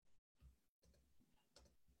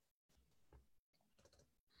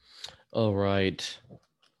All right.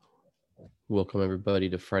 Welcome everybody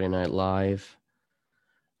to Friday Night Live.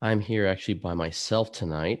 I'm here actually by myself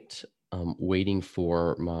tonight, waiting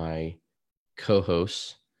for my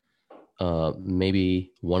co-hosts.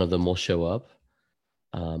 Maybe one of them will show up.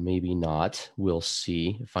 Maybe not. We'll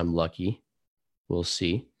see if I'm lucky. We'll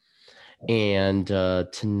see. And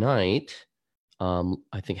tonight,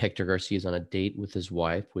 I think Hector Garcia is on a date with his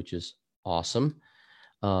wife, which is awesome.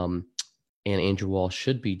 And Andrew Wall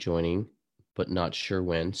should be joining, but not sure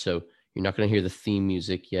when. So you're not going to hear the theme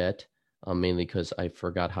music yet, mainly because I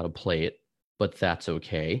forgot how to play it, but that's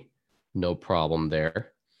okay. No problem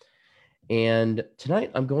there. And tonight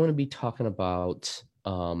I'm going to be talking about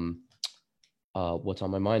what's on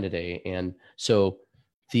my mind today. And so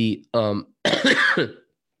the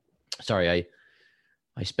sorry,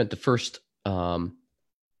 I spent the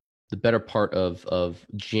better part of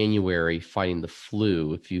January fighting the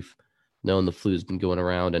flu. If you've known, the flu's been going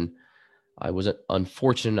around, and I wasn't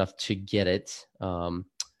unfortunate enough to get it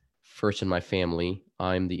first in my family.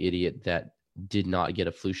 I'm the idiot that did not get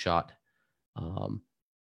a flu shot. I'm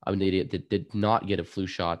the idiot that did not get a flu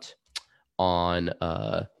shot on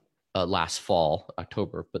last fall,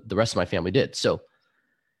 October, but the rest of my family did. So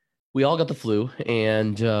we all got the flu,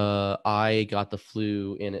 and I got the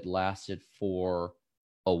flu, and it lasted for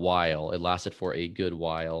a while. It lasted for a good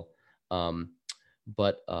while.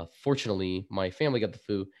 But fortunately, my family got the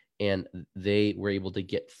flu, and they were able to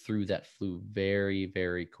get through that flu very,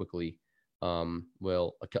 very quickly. A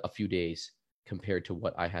few days compared to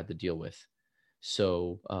what I had to deal with.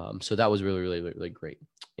 So that was really, really, really great.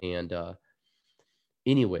 And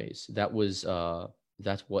anyways,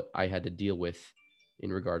 that's what I had to deal with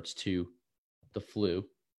in regards to the flu.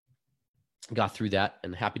 Got through that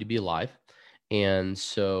and happy to be alive. And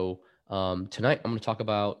so tonight I'm going to talk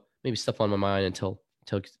about maybe stuff on my mind until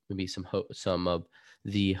maybe some of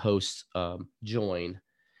the hosts join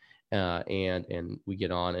and we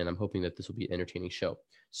get on. And I'm hoping that this will be an entertaining show.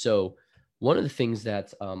 So one of the things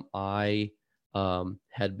that I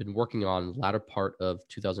had been working on the latter part of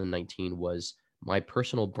 2019 was my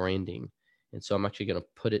personal branding. And so I'm actually going to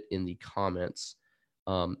put it in the comments.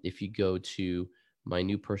 If you go to my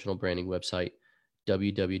new personal branding website,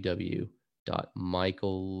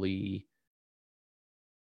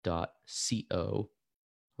 www.michaellee.co.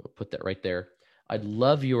 I'll put that right there. I'd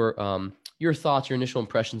love your thoughts, your initial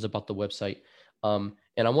impressions about the website. And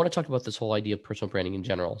I want to talk about this whole idea of personal branding in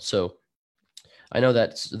general. So I know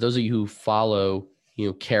that those of you who follow,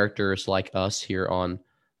 characters like us here on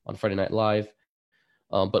Friday Night Live,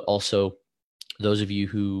 but also those of you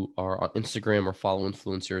who are on Instagram or follow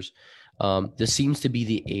influencers, this seems to be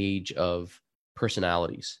the age of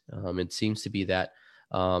personalities. It seems to be that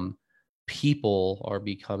people are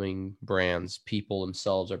becoming brands. People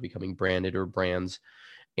themselves are becoming branded or brands,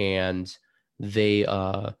 and they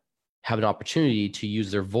have an opportunity to use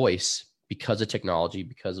their voice because of technology,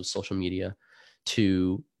 because of social media,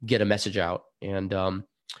 to get a message out. And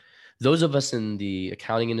those of us in the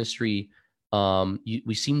accounting industry,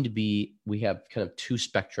 we have kind of two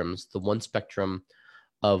spectrums. The one spectrum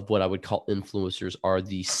of what I would call influencers are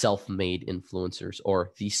the self-made influencers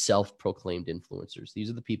or the self-proclaimed influencers. These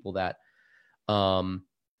are the people that,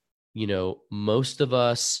 most of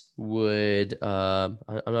us would,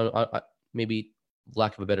 maybe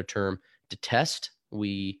lack of a better term, detest.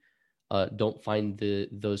 We don't find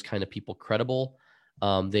those kind of people credible.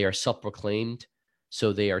 They are self-proclaimed,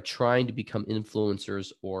 so they are trying to become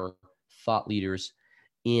influencers or thought leaders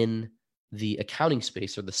in the accounting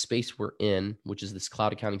space, or the space we're in, which is this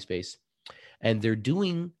cloud accounting space. And they're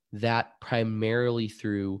doing that primarily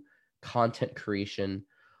through content creation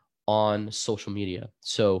on social media.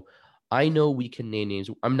 So I know we can name names.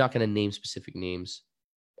 I'm not going to name specific names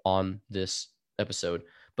on this episode,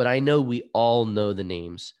 but I know we all know the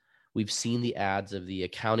names. We've seen the ads of the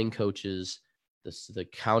accounting coaches, the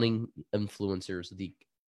accounting influencers, the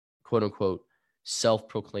quote unquote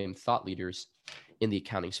self-proclaimed thought leaders in the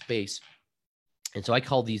accounting space. And so I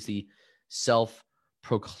call these the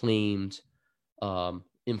self-proclaimed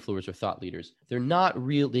influencers or thought leaders. They're not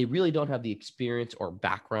real. They really don't have the experience or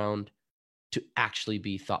background to actually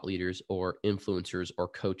be thought leaders or influencers or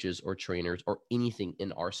coaches or trainers or anything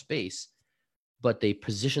in our space, but they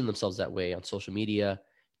position themselves that way on social media.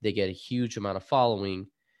 They get a huge amount of following,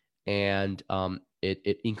 and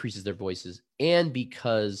it increases their voices. And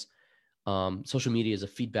because social media is a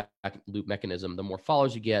feedback loop mechanism, the more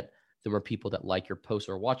followers you get, the more people that like your posts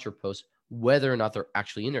or watch your posts, whether or not they're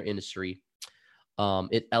actually in their industry,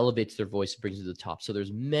 it elevates their voice, brings it to the top. So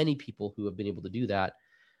there's many people who have been able to do that.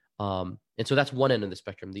 And so that's one end of the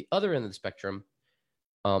spectrum. The other end of the spectrum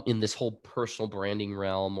in this whole personal branding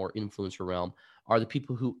realm or influencer realm are the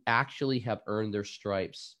people who actually have earned their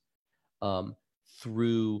stripes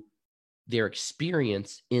through their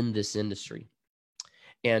experience in this industry.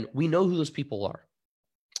 And we know who those people are.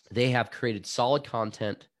 They have created solid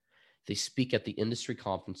content. They speak at the industry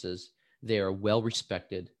conferences. They are well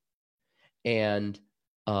respected. And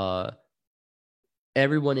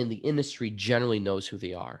everyone in the industry generally knows who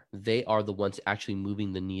they are. They are the ones actually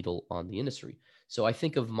moving the needle on the industry. So I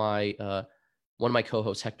think of my one of my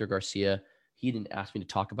co-hosts, Hector Garcia. He didn't ask me to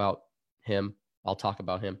talk about him. I'll talk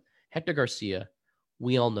about him. Hector Garcia,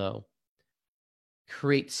 we all know,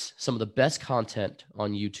 creates some of the best content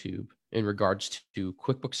on YouTube in regards to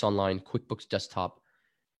QuickBooks Online, QuickBooks Desktop,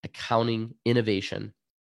 accounting innovation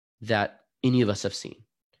that any of us have seen.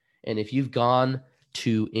 And if you've gone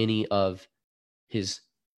to any of his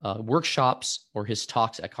workshops or his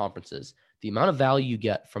talks at conferences, the amount of value you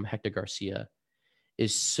get from Hector Garcia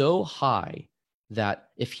is so high that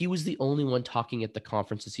if he was the only one talking at the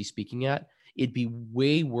conferences he's speaking at, it'd be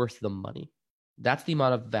way worth the money. That's the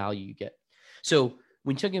amount of value you get. So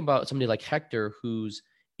when talking about somebody like Hector, whose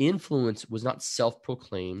influence was not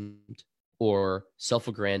self-proclaimed or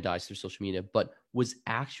self-aggrandized through social media, but was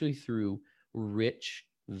actually through rich,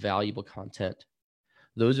 valuable content.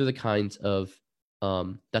 Those are the kinds of,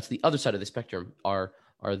 that's the other side of the spectrum, are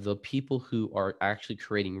the people who are actually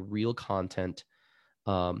creating real content,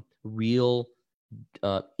 real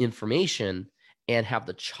information, and have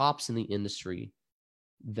the chops in the industry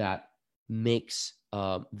that makes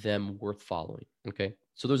them worth following. Okay,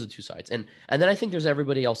 so those are the two sides, and then I think there's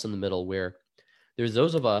everybody else in the middle, where there's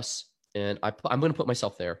those of us, and I'm going to put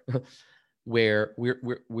myself there, where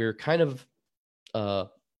we're kind of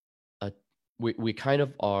we kind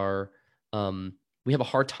of are we have a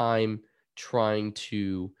hard time trying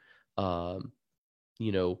to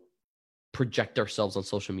project ourselves on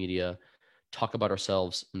social media, talk about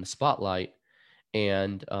ourselves in the spotlight,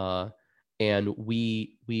 and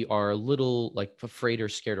we are a little like afraid or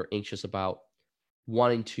scared or anxious about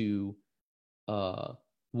wanting to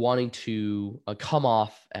come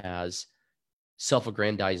off as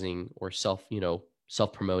self-aggrandizing or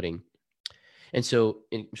self-promoting. And so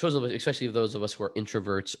especially those of us who are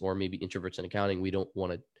introverts, or maybe introverts in accounting, we don't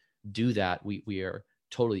want to do that. We are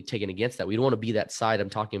totally taken against that. We don't want to be that side I'm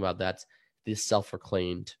talking about, that's this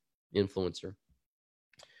self-proclaimed influencer.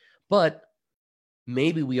 But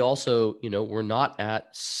maybe we also, we're not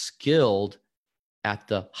skilled at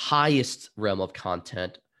the highest realm of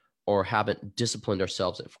content, or haven't disciplined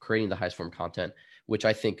ourselves at creating the highest form of content, which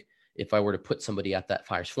I think if I were to put somebody at that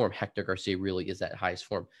highest form, Hector Garcia really is that highest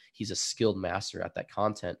form. He's a skilled master at that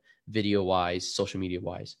content, video-wise, social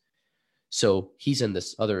media-wise. So he's in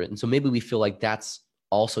this other, and so maybe we feel like that's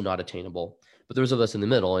also not attainable. But there's of us in the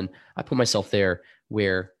middle, and I put myself there,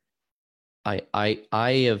 where I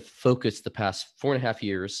have focused the past 4.5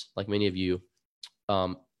 years, like many of you,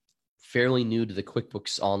 fairly new to the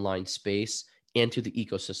QuickBooks Online space and to the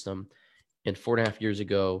ecosystem. And 4.5 years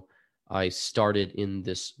ago, I started in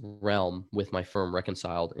this realm with my firm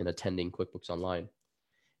Reconciled and attending QuickBooks Online.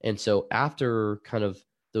 And so after kind of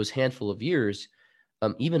those handful of years,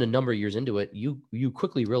 even a number of years into it, you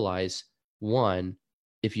quickly realize, one,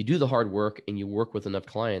 if you do the hard work and you work with enough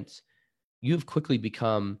clients, you've quickly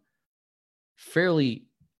become fairly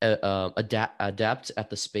adept at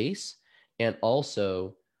the space, and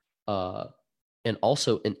also an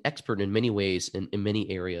expert in many ways in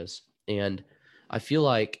many areas. And I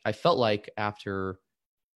felt like after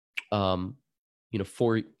after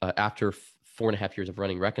 4.5 years of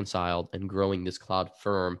running Reconciled and growing this cloud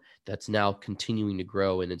firm that's now continuing to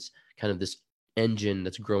grow, and it's kind of this engine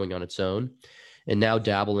that's growing on its own, and now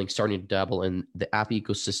starting to dabble in the app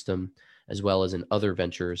ecosystem as well as in other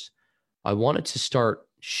ventures, I wanted to start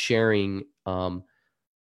sharing the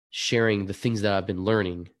things that I've been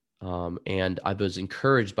learning. And I was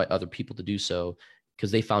encouraged by other people to do so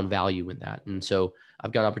because they found value in that. And so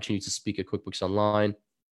I've got opportunities to speak at QuickBooks Online.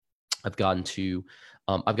 I've gotten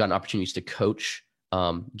opportunities to coach,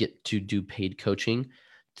 get to do paid coaching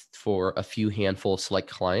for a few handful of select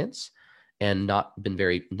clients, and not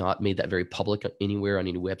made that very public anywhere on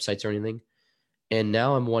any websites or anything. And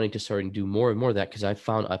now I'm wanting to start and do more and more of that, because I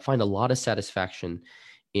find a lot of satisfaction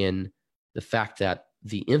in the fact that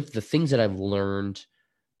the things that I've learned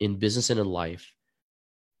in business and in life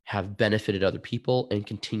have benefited other people and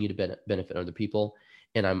continue to benefit other people.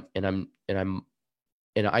 And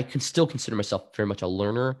I can still consider myself very much a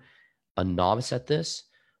learner, a novice at this.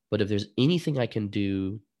 But if there's anything I can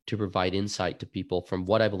do to provide insight to people from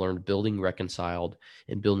what I've learned building Reconciled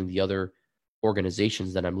and building the other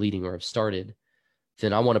organizations that I'm leading or have started,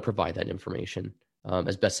 then I want to provide that information.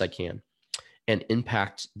 as best I can and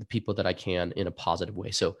impact the people that I can in a positive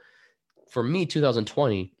way. So for me,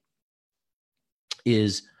 2020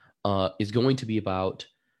 is going to be about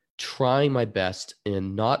trying my best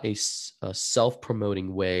in not a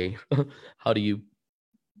self-promoting way. How do you,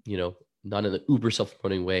 not in an uber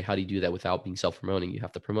self-promoting way. How do you do that without being self-promoting? You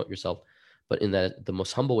have to promote yourself, but in the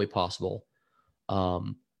most humble way possible.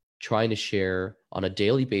 Trying to share on a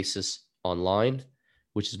daily basis online,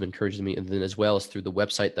 which has been encouraging me, and then as well as through the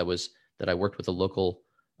website that I worked with a local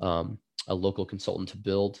consultant to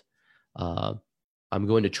build. I'm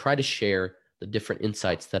going to try to share the different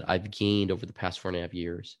insights that I've gained over the past 4.5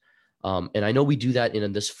 years. And I know we do that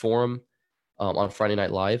in this forum on Friday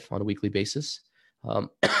Night Live on a weekly basis.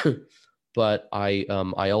 But I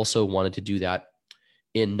also wanted to do that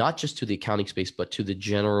in not just to the accounting space, but to the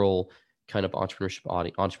general kind of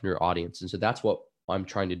entrepreneur audience. And so that's what I'm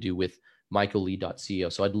trying to do with michaellee.co.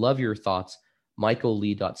 So I'd love your thoughts,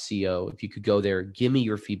 michaellee.co. If you could go there, give me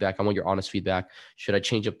your feedback. I want your honest feedback. Should I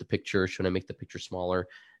change up the picture? Should I make the picture smaller?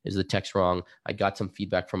 Is the text wrong? I got some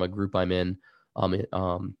feedback from a group I'm in,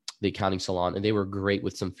 the accounting salon, and they were great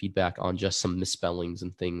with some feedback on just some misspellings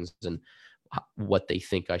and things and what they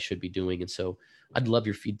think I should be doing. And so I'd love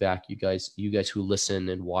your feedback. You guys who listen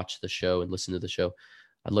and watch the show and listen to the show,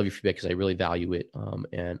 I'd love your feedback because I really value it.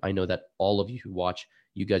 And I know that all of you who watch,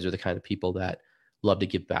 you guys are the kind of people that love to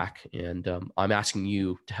give back. And I'm asking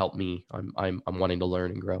you to help me. I'm wanting to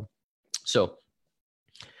learn and grow. So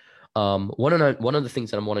one of the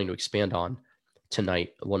things that I'm wanting to expand on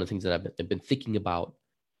tonight, one of the things that I've been thinking about,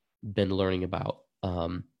 been learning about,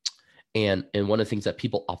 and one of the things that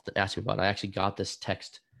people often ask me about, I actually got this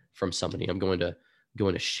text from somebody. I'm going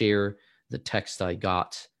to share the text I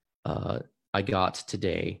got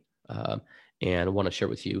today, and I want to share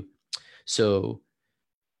with you. So,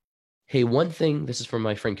 hey, one thing, this is from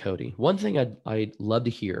my friend Cody. One thing I'd love to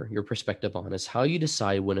hear your perspective on is how you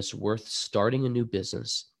decide when it's worth starting a new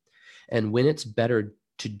business and when it's better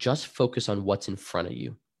to just focus on what's in front of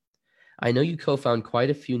you. I know you co-found quite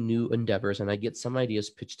a few new endeavors, and I get some ideas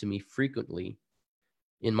pitched to me frequently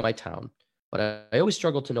in my town, but I always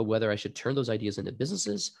struggle to know whether I should turn those ideas into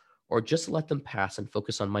businesses or just let them pass and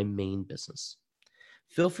focus on my main business.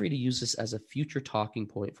 Feel free to use this as a future talking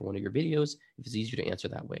point for one of your videos if it's easier to answer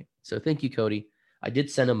that way. So thank you, Cody. I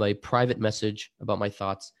did send him a private message about my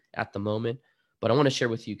thoughts at the moment, but I want to share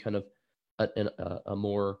with you kind of a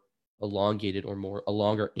more elongated or a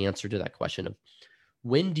longer answer to that question of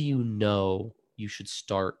when do you know you should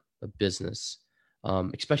start a business,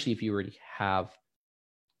 especially if you already have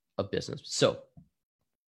a business. So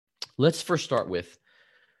let's first start with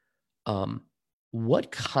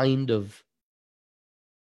what kind of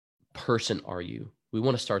person are you? We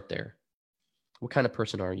want to start there. What kind of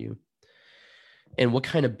person are you? And what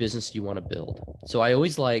kind of business do you want to build? So I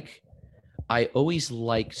always like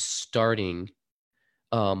starting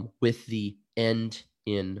with the end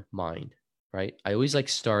in mind, right? I always like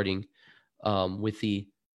starting with the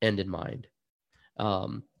end in mind.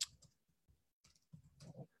 And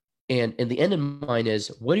the end in mind is,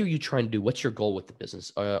 what are you trying to do? What's your goal with the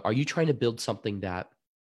business? Are you trying to build something that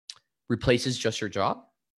replaces just your job?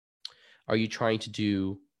 Are you trying to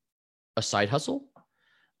do a side hustle?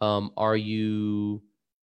 Are you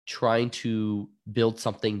trying to build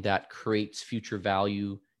something that creates future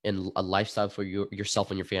value and a lifestyle for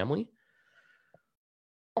yourself and your family?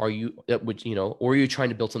 Or are you trying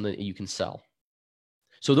to build something that you can sell?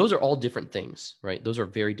 So those are all different things, right? Those are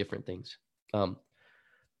very different things.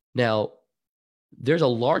 Now, there's a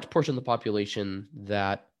large portion of the population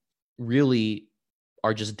that really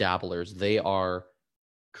are just dabblers. They are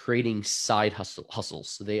creating side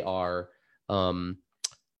hustles. They are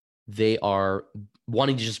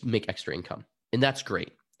wanting to just make extra income, and that's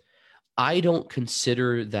great. I don't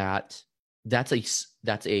consider that that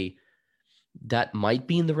might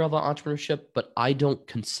be in the realm of entrepreneurship, but I don't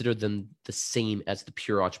consider them the same as the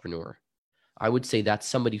pure entrepreneur. I would say that's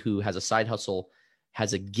somebody who has a side hustle,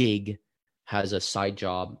 has a gig, has a side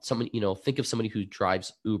job. Somebody, think of somebody who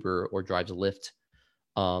drives Uber or drives Lyft,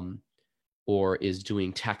 or is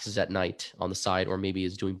doing taxes at night on the side, or maybe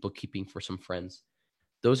is doing bookkeeping for some friends.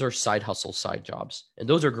 Those are side hustle, side jobs, and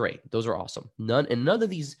those are great. Those are awesome. None of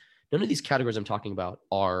these categories I'm talking about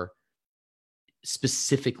are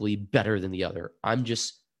specifically better than the other. I'm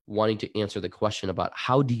just wanting to answer the question about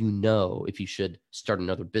how do you know if you should start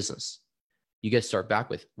another business? You guys start back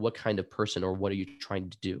with what kind of person or what are you trying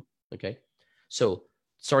to do? Okay. So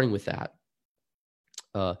starting with that,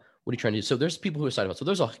 what are you trying to do? So there's people who are side hustle. So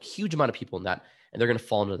there's a huge amount of people in that, and they're going to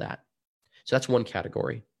fall into that. So that's one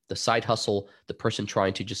category, the side hustle, the person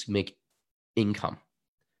trying to just make income.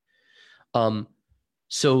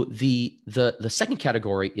 So the second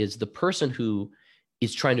category is the person who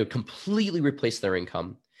is trying to completely replace their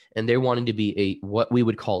income, and they're wanting to be a what we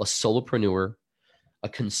would call a solopreneur, a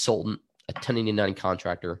consultant, a 1099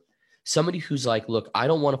 contractor, somebody who's like, look, I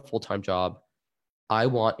don't want a full-time job. I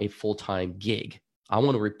want a full-time gig. I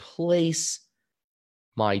want to replace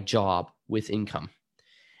my job with income.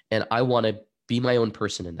 And I want to be my own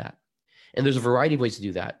person in that. And there's a variety of ways to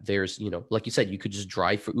do that. There's, like you said, you could just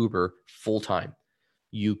drive for Uber full-time.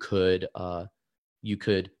 You could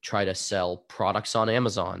try to sell products on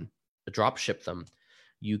Amazon, drop ship them.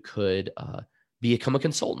 You could become a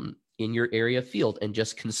consultant in your area of field and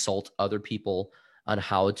just consult other people on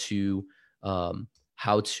how to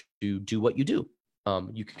do what you do.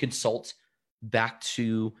 You can consult back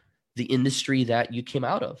to the industry that you came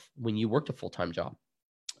out of when you worked a full-time job.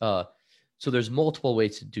 So there's multiple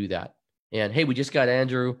ways to do that. And hey, we just got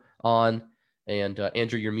Andrew on, and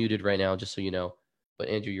Andrew, you're muted right now, just so you know. But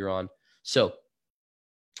Andrew, you're on. So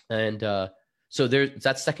there's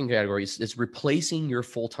that second category is replacing your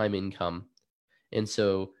full-time income. And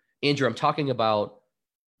so, Andrew, I'm talking about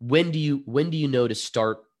when do you know to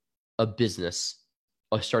start a business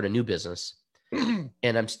or start a new business?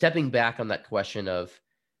 And I'm stepping back on that question of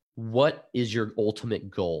what is your ultimate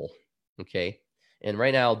goal? Okay. And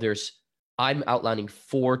right now I'm outlining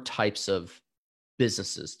 4 types of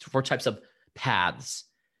businesses, 4 types of paths.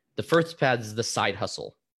 The first path is the side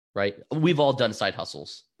hustle, right? We've all done side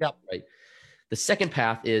hustles. Yeah. Right. The second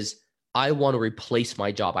path is I want to replace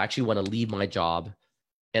my job. I actually want to leave my job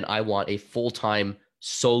and I want a full-time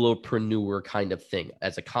solopreneur kind of thing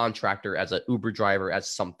as a contractor, as an Uber driver, as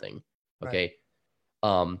something. Okay.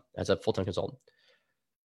 Right. As a full-time consultant.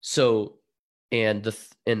 So, and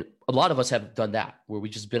a lot of us have done that where we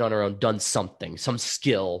just been on our own, done something, some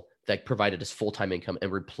skill that provided us full-time income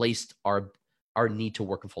and replaced our need to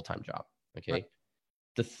work a full-time job. Okay. Right.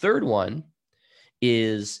 The third one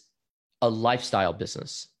is a lifestyle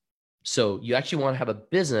business. So you actually want to have a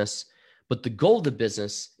business, but the goal of the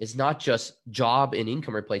business is not just job and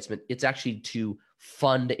income replacement. It's actually to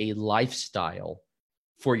fund a lifestyle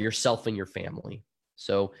for yourself and your family.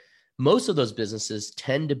 So most of those businesses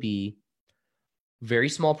tend to be very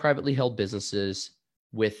small, privately held businesses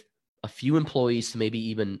with a few employees to maybe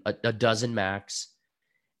even a dozen max.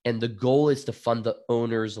 And the goal is to fund the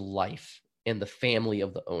owner's life and the family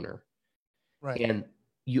of the owner. Right. And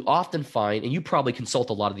you often find, and you probably consult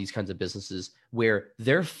a lot of these kinds of businesses where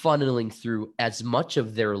they're funneling through as much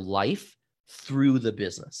of their life through the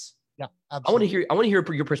business. Yeah, absolutely. I want to hear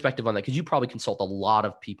your perspective on that, because you probably consult a lot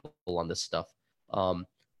of people on this stuff.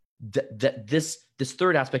 This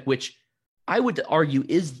third aspect, which I would argue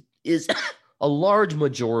is a large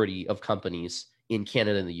majority of companies in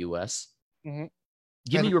Canada and the US. Mm-hmm.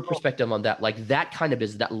 Give me your perspective on that. Like that kind of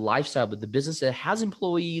business, that lifestyle, but the business that has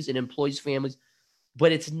employees and employees' families,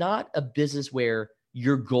 but it's not a business where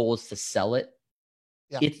your goal is to sell it.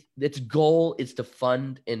 Yeah. Its goal is to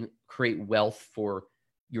fund and create wealth for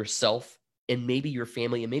yourself and maybe your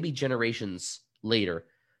family and maybe generations later.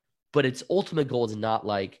 But its ultimate goal is not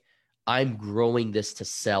like, I'm growing this to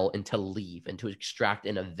sell and to leave and to extract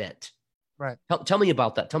an event. Right. Tell me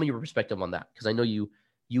about that. Tell me your perspective on that, because I know you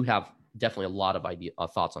have definitely a lot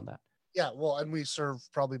of thoughts on that. Yeah, well, and we serve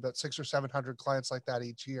probably about 600 or 700 clients like that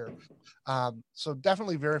each year. So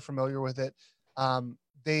definitely very familiar with it.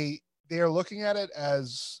 They are looking at it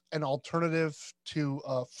as an alternative to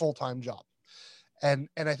a full-time job. And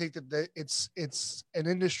I think that it's an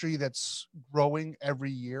industry that's growing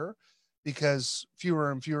every year because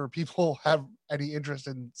fewer and fewer people have any interest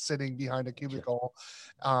in sitting behind a cubicle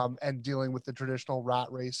and dealing with the traditional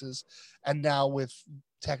rat races. And now with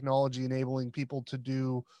technology enabling people to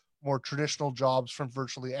do more traditional jobs from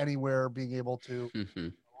virtually anywhere, being able to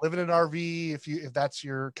live in an RV if that's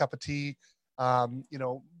your cup of tea,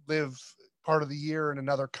 live part of the year in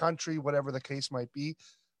another country, whatever the case might be.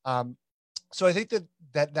 So I think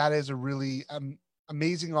that is a really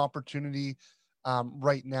amazing opportunity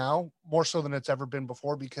right now, more so than it's ever been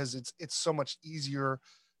before, because it's so much easier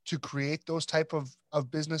to create those type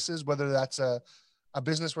of businesses, whether that's a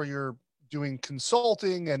business where you're doing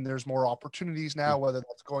consulting and there's more opportunities now, whether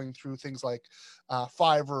that's going through things like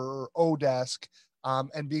Fiverr or Odesk,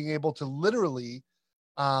 and being able to literally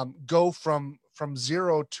go from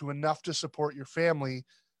zero to enough to support your family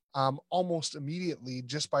almost immediately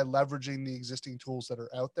just by leveraging the existing tools that are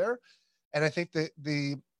out there. And I think that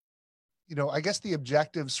I guess the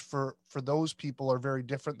objectives for those people are very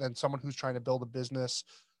different than someone who's trying to build a business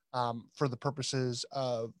for the purposes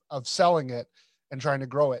of selling it and trying to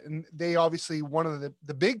grow it. And they obviously, one of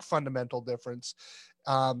the big fundamental difference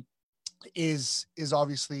is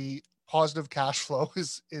obviously positive cash flow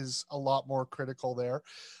is a lot more critical there.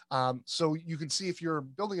 So you can see if you're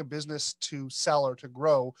building a business to sell or to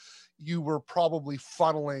grow, you were probably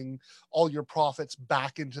funneling all your profits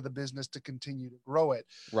back into the business to continue to grow it.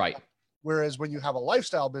 Right. Whereas when you have a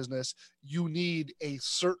lifestyle business, you need a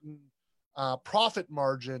certain profit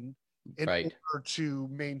margin in order to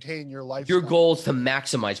maintain your lifestyle. Your goal is to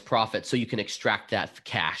maximize profit so you can extract that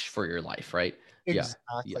cash for your life, right?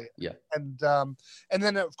 Exactly. Yeah. And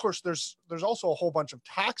then of course there's also a whole bunch of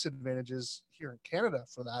tax advantages here in Canada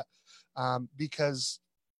for that, because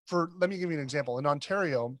let me give you an example. In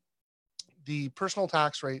Ontario, the personal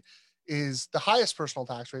tax rate is the highest personal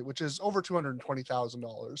tax rate, which is over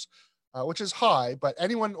 $220,000, which is high, but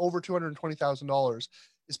anyone over $220,000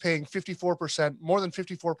 is paying 54%, more than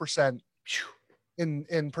 54%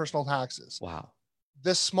 in personal taxes. Wow.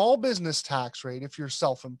 The small business tax rate, if you're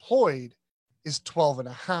self-employed, is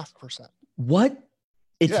 12.5%. What?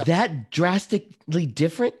 It's that drastically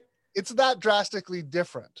different? It's that drastically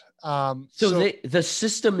different. So the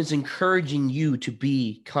system is encouraging you to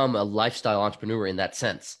become a lifestyle entrepreneur in that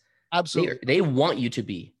sense. Absolutely. They want you to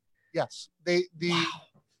be. Yes. The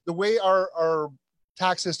way our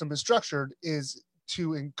tax system is structured is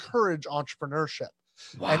to encourage entrepreneurship.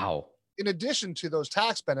 Wow. And in addition to those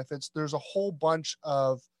tax benefits, there's a whole bunch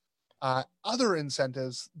of other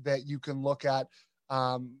incentives that you can look at.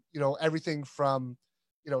 Everything from,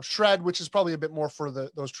 SHRED, which is probably a bit more for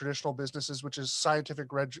those traditional businesses, which is scientific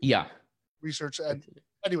research. And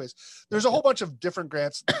anyways, there's a whole bunch of different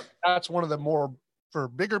grants. That's one of the more for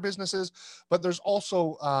bigger businesses, but there's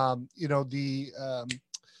also,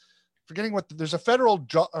 there's a federal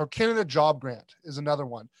or Canada Job Grant is another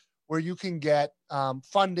one where you can get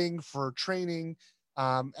funding for training.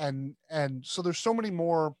 And so there's so many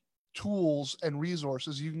more tools and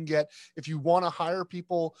resources you can get if you want to hire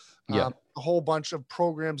people, a whole bunch of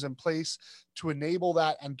programs in place to enable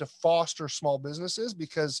that and to foster small businesses,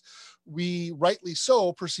 because we rightly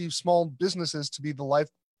so perceive small businesses to be the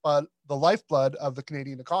lifeblood of the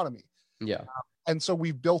Canadian economy. Yeah. And so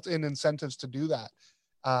we've built in incentives to do that.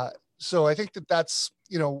 So I think that's,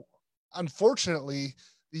 unfortunately,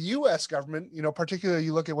 the US government, particularly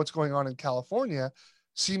you look at what's going on in California,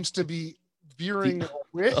 seems to be veering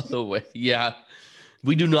away. Yeah.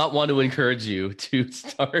 We do not want to encourage you to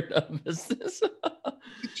start a business.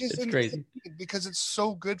 It's crazy because it's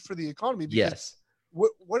so good for the economy. Yes.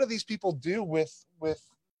 What do these people do with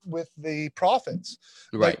the profits?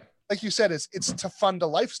 Right. Like you said, it's to fund a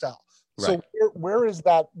lifestyle. Right. So where's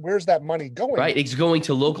that money going? Right. It's going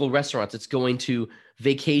to local restaurants. It's going to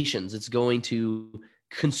vacations. It's going to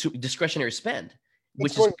discretionary spend,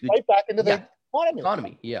 which is right back into the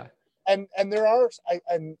economy. Yeah. And there are,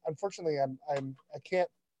 and unfortunately, I can't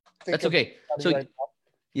think. That's okay. So right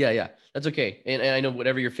yeah, that's okay. And I know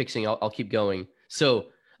whatever you're fixing, I'll keep going. So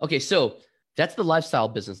that's the lifestyle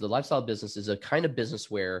business. The lifestyle business is a kind of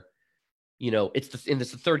business where, it's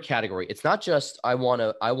the third category. It's not just I want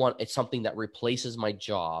it's something that replaces my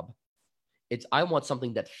job. I want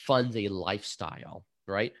something that funds a lifestyle,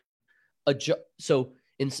 right? So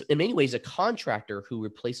in many ways, a contractor who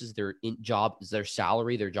replaces their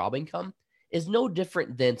salary, their job income, is no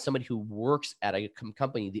different than somebody who works at a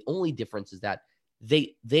company. The only difference is that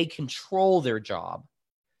they control their job,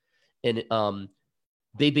 and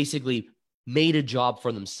they basically made a job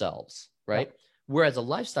for themselves, right? Yeah. Whereas a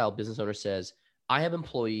lifestyle business owner says, I have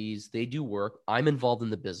employees, they do work, I'm involved in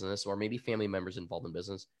the business, or maybe family members involved in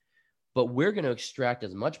business, but we're going to extract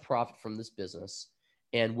as much profit from this business,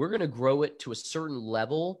 and we're going to grow it to a certain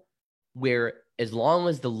level where, as long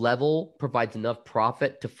as the level provides enough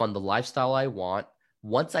profit to fund the lifestyle I want,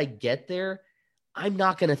 once I get there, I'm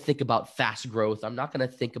not going to think about fast growth. I'm not going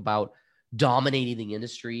to think about dominating the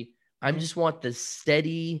industry. I just want the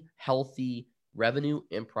steady, healthy revenue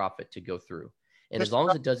and profit to go through. And as long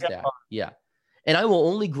as it does that, yeah. And I will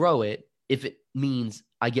only grow it if it means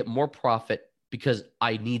I get more profit because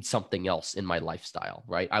I need something else in my lifestyle,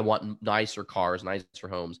 right? I want nicer cars, nicer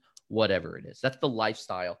homes, whatever it is. That's the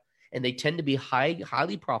lifestyle. And they tend to be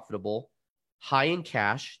highly profitable, high in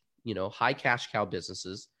cash, high cash cow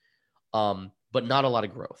businesses, but not a lot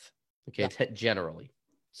of growth, okay, generally.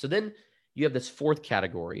 So then you have this fourth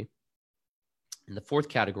category. And the fourth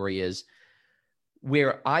category is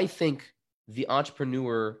where I think the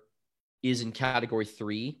entrepreneur is in category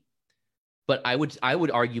 3, but I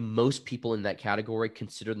would argue most people in that category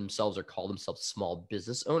consider themselves or call themselves small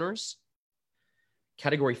business owners.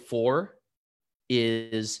 Category 4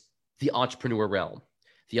 is the entrepreneur realm.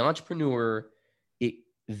 The entrepreneur,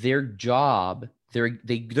 their job,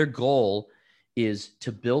 their goal is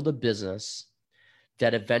to build a business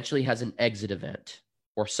that eventually has an exit event.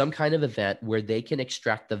 or some kind of event where they can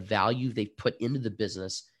extract the value they've put into the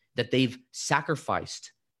business that they've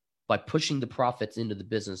sacrificed by pushing the profits into the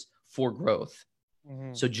business for growth.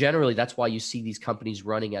 Mm-hmm. So generally, that's why you see these companies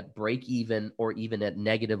running at break even or even at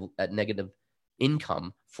negative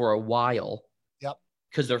income for a while. Yep.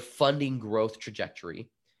 Because they're funding growth trajectory.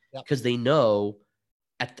 Yep. Because they know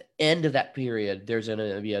at the end of that period, there's going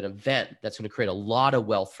to be an event that's going to create a lot of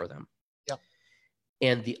wealth for them. Yep.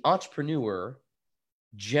 And the entrepreneur,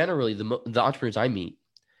 generally, the entrepreneurs I meet,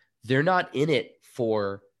 they're not in it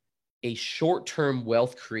for a short-term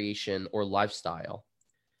wealth creation or lifestyle.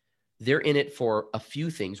 They're in it for a few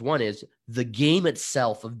things. One is the game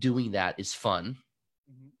itself of doing that is fun.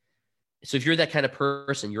 Mm-hmm. So if you're that kind of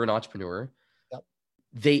person, you're an entrepreneur. Yep.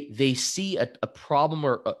 They see a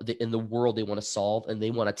problem in the world they want to solve, and they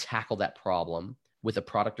want to tackle that problem with a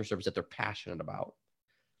product or service that they're passionate about.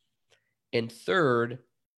 And third,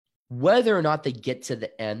 whether or not they get to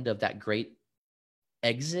the end of that great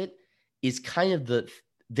exit is kind of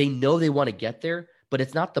they know they want to get there, but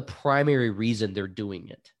it's not the primary reason they're doing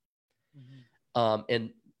it. Mm-hmm.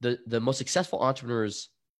 And the most successful entrepreneurs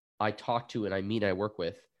I talk to and I meet and I work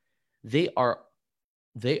with, they are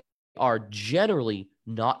generally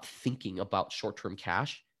not thinking about short-term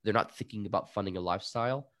cash. They're not thinking about funding a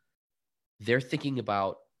lifestyle. They're thinking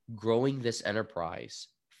about growing this enterprise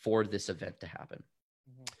for this event to happen.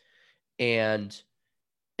 Mm-hmm.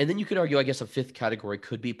 And then you could argue, I guess, a fifth category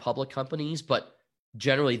could be public companies, but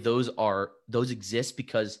generally those exist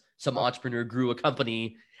because some entrepreneur grew a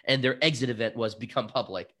company and their exit event was become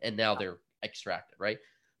public and now they're extracted, right?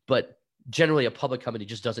 But generally a public company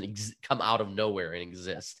just doesn't come out of nowhere and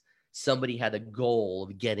exist. Somebody had a goal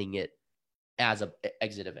of getting it as an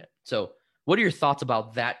exit event. So what are your thoughts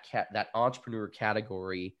about that entrepreneur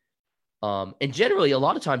category? And generally, a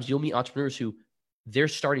lot of times you'll meet entrepreneurs who they're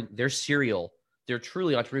truly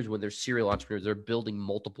entrepreneurs when they're serial entrepreneurs. They're building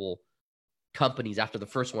multiple companies. After the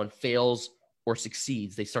first one fails or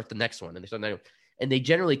succeeds, they start the next one and they start another one. And they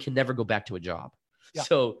generally can never go back to a job. Yeah.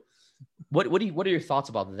 So what are your thoughts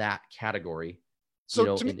about that category?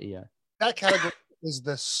 So to me, that category is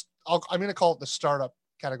this, I'm going to call it the startup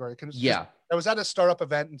category. I was at a startup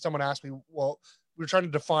event and someone asked me, well, we're trying to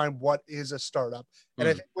define what is a startup. And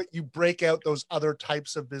I think what you break out those other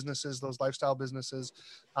types of businesses, those lifestyle businesses,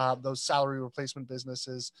 those salary replacement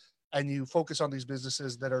businesses, and you focus on these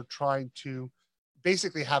businesses that are trying to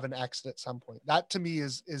basically have an exit at some point. That to me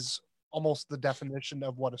is almost the definition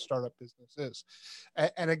of what a startup business is.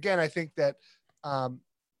 And again, I think that,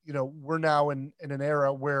 we're now in an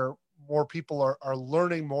era where more people are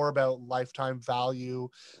learning more about lifetime value,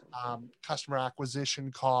 customer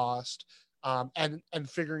acquisition cost, and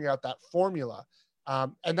figuring out that formula.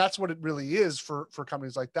 And that's what it really is for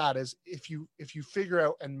companies like that, is if you figure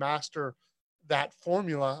out and master that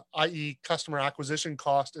formula, i.e. customer acquisition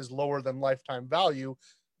cost is lower than lifetime value,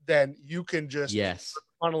 then you can just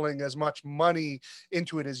funneling as much money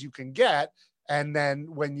into it as you can get. And then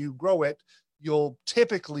when you grow it, you'll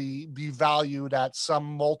typically be valued at some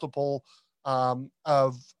multiple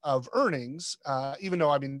of earnings, even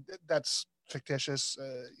though, I mean, that's fictitious,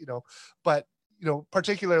 but,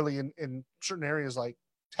 particularly in certain areas like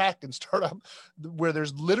tech and startup, where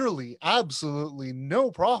there's literally absolutely no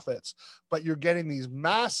profits, but you're getting these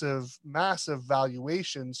massive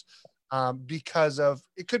valuations because of,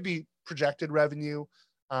 it could be projected revenue,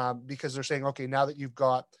 because they're saying, okay, now that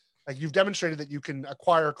you've demonstrated that you can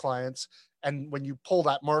acquire clients, and when you pull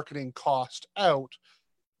that marketing cost out,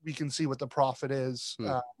 we can see what the profit is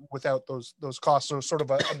without those costs. So sort of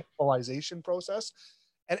a normalization process.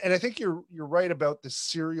 And I think you're right about the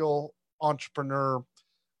serial entrepreneur.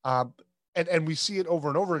 And we see it over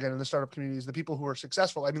and over again in the startup communities, the people who are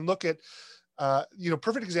successful. I mean, look at,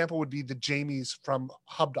 perfect example would be the Jamies from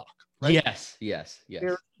HubDoc, right? Yes.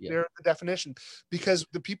 They're the definition, because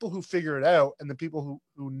the people who figure it out and the people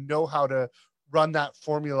who know how to run that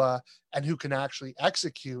formula and who can actually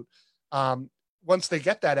execute, once they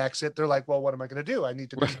get that exit, they're like, well, what am I going to do? I need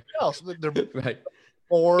to do something else. They're right.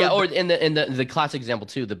 Or in the classic example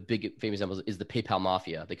too, the big famous example is the PayPal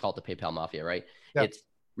mafia. They call it the PayPal mafia, right? Yeah. It's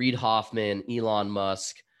Reid Hoffman, Elon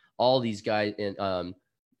Musk, all these guys, and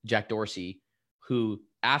Jack Dorsey, who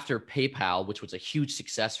after PayPal, which was a huge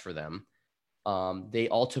success for them, they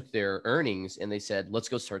all took their earnings and they said, let's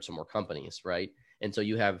go start some more companies, right? And so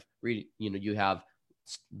you have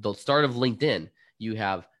the start of LinkedIn, you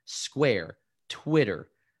have Square, Twitter,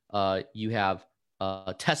 you have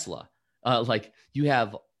Tesla, you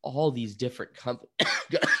have all these different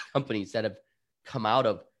companies that have come out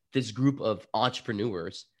of this group of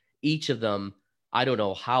entrepreneurs. Each of them I don't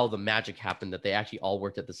know how the magic happened that they actually all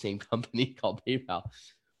worked at the same company called PayPal,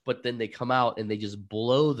 but then they come out and they just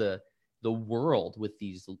blow the world with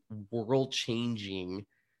these world changing,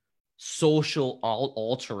 social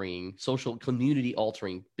altering, social community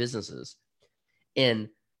altering businesses. And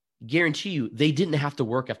guarantee you, they didn't have to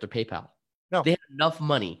work after PayPal. No. They had enough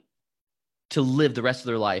money to live the rest of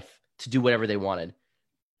their life to do whatever they wanted.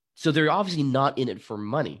 So they're obviously not in it for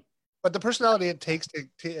money. But the personality it takes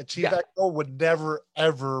to achieve that goal would never,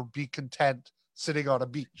 ever be content sitting on a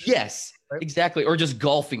beach. Yes, right? Exactly. Or just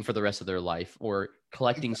golfing for the rest of their life or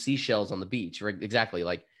collecting seashells on the beach. Right? Exactly.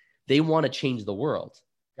 Like they want to change the world.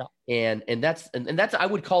 Yeah. And that's I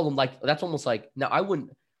would call them like, that's almost like, now I would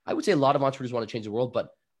say a lot of entrepreneurs want to change the world, but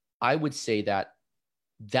I would say that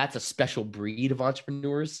that's a special breed of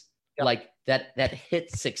entrepreneurs. Yeah. Like that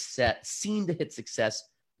hit success, seem to hit success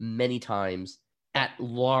many times at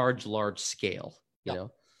large scale, you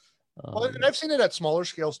know? Well, and I've seen it at smaller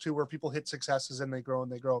scales too, where people hit successes and they grow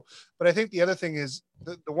and they grow. But I think the other thing is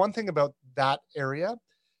the one thing about that area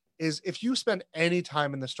is if you spend any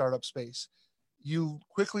time in the startup space, you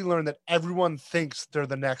quickly learn that everyone thinks they're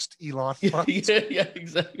the next Elon Musk. Yeah,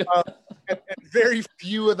 exactly. And very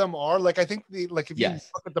few of them are. Like, I think if you look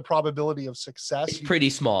at the probability of success, it's pretty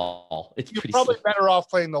small. You're probably better off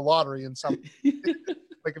playing the lottery in some.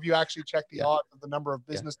 Like if you actually check the odds of the number of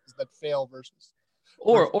businesses that fail versus.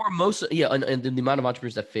 Or most, and the amount of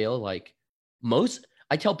entrepreneurs that fail, like most,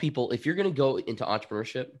 I tell people, if you're going to go into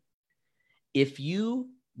entrepreneurship, if you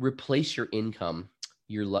replace your income,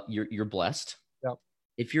 you're blessed. Yep.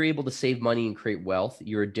 If you're able to save money and create wealth,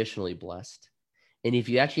 you're additionally blessed. And if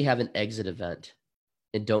you actually have an exit event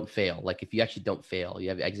and don't fail, like if you actually don't fail, you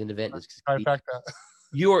have an exit event,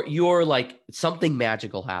 you're like something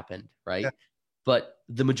magical happened, right? Yeah. But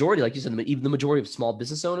the majority, like you said, even the majority of small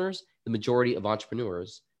business owners, the majority of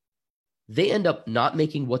entrepreneurs, they end up not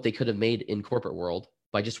making what they could have made in corporate world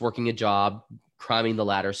by just working a job, climbing the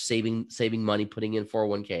ladder, saving money, putting in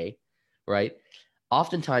 401k, right?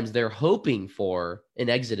 Oftentimes they're hoping for an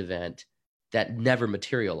exit event that never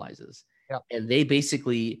materializes. Yeah. And they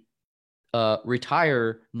basically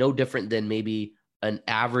retire no different than maybe an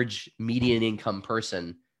average median income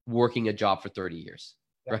person working a job for 30 years,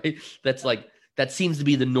 right? That's like, that seems to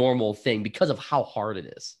be the normal thing because of how hard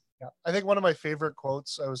it is. Yeah. I think one of my favorite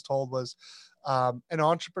quotes I was told was, an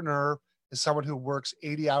entrepreneur is someone who works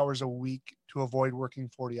 80 hours a week to avoid working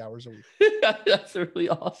 40 hours a week. That's really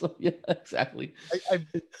awesome. Yeah, exactly.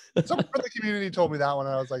 Someone from the community told me that one,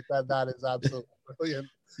 and I was like, that is absolutely brilliant.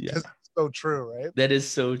 Yeah. It's so true, right? That is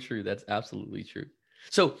so true. That's absolutely true.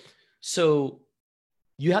 So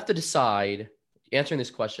you have to decide, answering this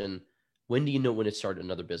question, when do you know when to start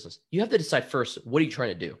another business? You have to decide first, what are you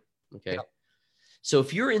trying to do? Okay. Yeah. So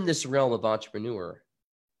if you're in this realm of entrepreneur,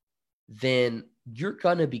 then you're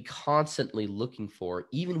going to be constantly looking for,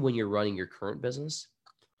 even when you're running your current business,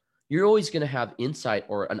 you're always going to have insight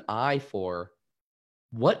or an eye for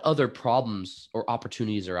what other problems or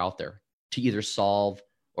opportunities are out there to either solve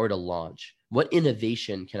or to launch. What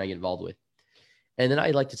innovation can I get involved with? And then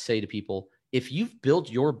I like to say to people, if you've built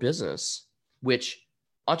your business, which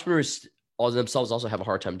entrepreneurs themselves also have a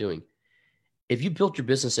hard time doing, if you built your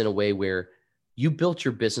business in a way where you built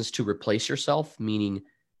your business to replace yourself, meaning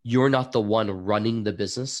you're not the one running the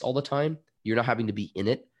business all the time, you're not having to be in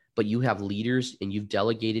it, but you have leaders and you've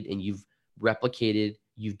delegated and you've replicated,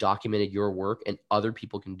 you've documented your work and other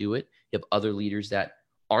people can do it. You have other leaders that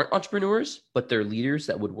aren't entrepreneurs, but they're leaders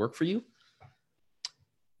that would work for you.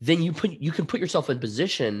 Then you can put yourself in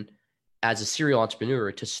position as a serial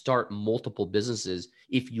entrepreneur to start multiple businesses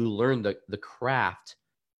if you learn the craft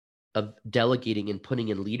of delegating and putting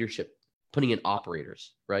in leadership, putting in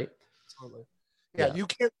operators, right? Absolutely. Yeah. You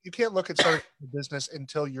can't look at starting a business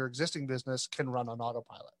until your existing business can run on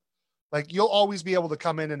autopilot. Like you'll always be able to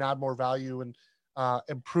come in and add more value and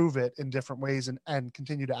improve it in different ways and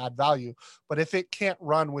continue to add value. But if it can't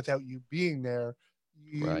run without you being there,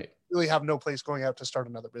 you really have no place going out to start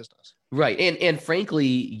another business. Right. And frankly,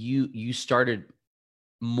 you started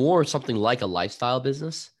more something like a lifestyle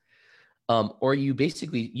business, or you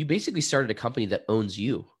basically started a company that owns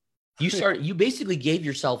you. You basically gave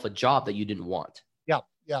yourself a job that you didn't want. Yeah.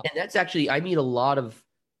 And that's actually, I meet a lot of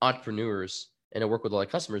entrepreneurs and I work with a lot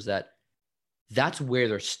of customers that's where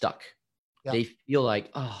they're stuck. Yeah. They feel like,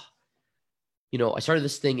 I started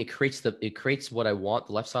this thing. It creates what I want,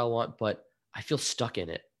 the lifestyle I want, but I feel stuck in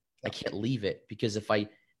it. Yeah. I can't leave it because if I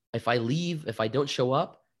leave, if I don't show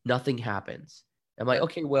up, nothing happens. I'm like,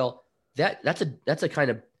 okay, well, that's a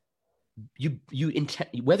kind of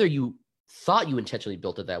whether you thought you intentionally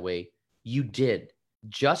built it that way, you did,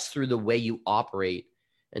 just through the way you operate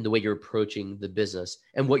and the way you're approaching the business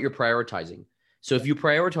and what you're prioritizing. So if you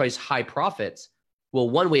prioritize high profits, well,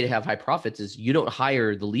 one way to have high profits is you don't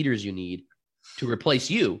hire the leaders you need to replace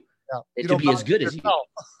you, You to be as good as you. yourself.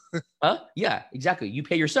 Huh? Yeah, exactly. You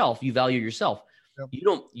pay yourself, you value yourself. Yep.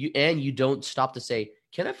 You don't stop to say,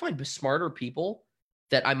 can I find smarter people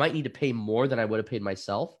that I might need to pay more than I would have paid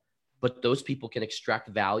myself, but those people can extract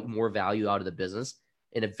more value out of the business,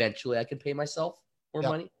 and eventually I can pay myself more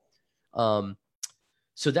money.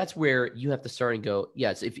 So that's where you have to start and go,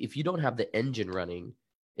 yes, if you don't have the engine running,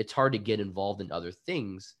 it's hard to get involved in other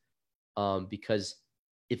things, because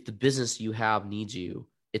if the business you have needs you,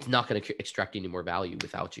 it's not going to extract any more value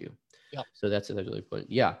without you. Yeah. So that's another really point.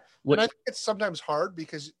 Yeah. And I think it's sometimes hard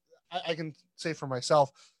because I can say for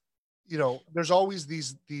myself, there's always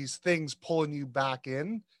these things pulling you back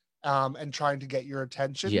in, and trying to get your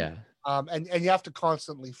attention. Yeah. And you have to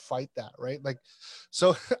constantly fight that, right? Like,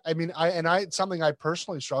 so, I mean, it's something I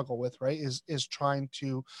personally struggle with, right? Is trying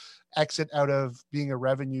to exit out of being a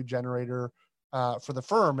revenue generator for the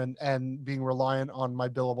firm and being reliant on my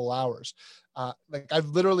billable hours. Like I've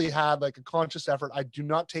literally had like a conscious effort. I do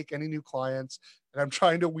not take any new clients, and I'm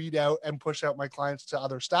trying to weed out and push out my clients to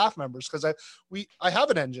other staff members because I have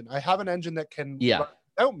an engine. I have an engine that can run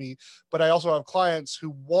without me, but I also have clients who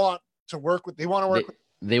want to work with. They want to work with.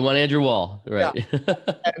 They want Andrew Wall, right? Yeah.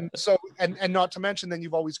 And so, and not to mention, then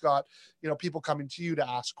you've always got, people coming to you to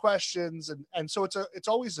ask questions. And so it's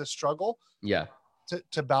always a struggle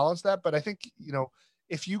to balance that. But I think,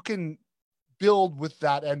 if you can build with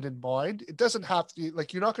that end in mind, it doesn't have to,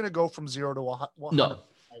 like, you're not going to go from 0 to 100. No.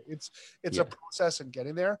 It's a process in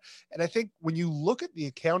getting there. And I think when you look at the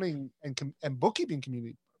accounting and bookkeeping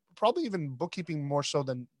community, probably even bookkeeping more so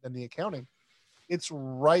than the accounting, it's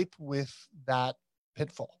ripe with that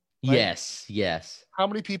pitfall. Right? Yes. How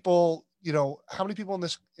many people in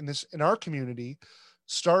our community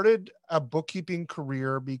started a bookkeeping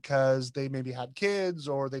career because they maybe had kids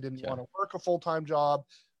or they didn't want to work a full-time job,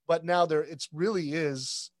 but now it's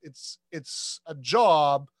a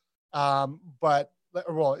job, but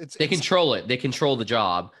they control it. They control the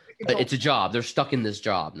job. It's a job. They're stuck in this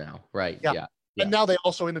job now, right? Yeah. And now they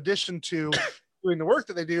also, in addition to doing the work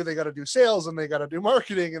that they do, they got to do sales and they got to do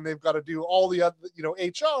marketing and they've got to do all the other,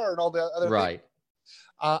 HR and all the other things.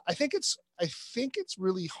 I think it's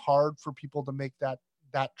really hard for people to make that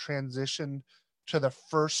transition to the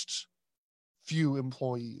first few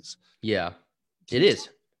employees. Yeah, it is.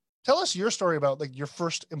 Tell us your story about like your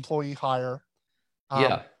first employee hire.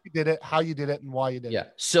 You did it, how you did it, and why you did it. Yeah.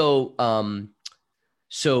 So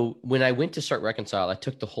when I went to start Reconcile, I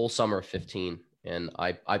took the whole summer of 15. And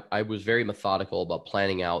I was very methodical about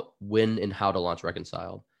planning out when and how to launch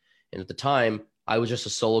Reconciled. And at the time, I was just a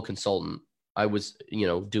solo consultant. I was,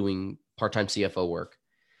 doing part-time CFO work.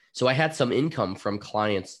 So I had some income from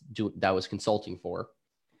clients that I was consulting for.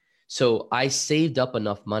 So I saved up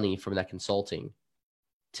enough money from that consulting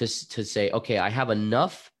to say, okay, I have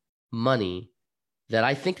enough money that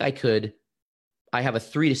I think I have a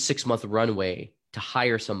 3 to 6 month runway to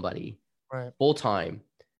hire somebody full time.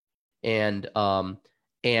 And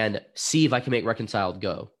see if I can make Reconciled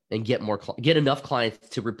go and get enough clients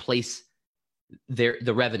to replace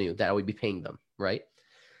the revenue that I would be paying them. Right.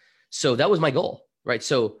 So that was my goal. Right.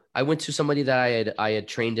 So I went to somebody that I had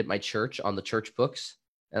trained at my church on the church books.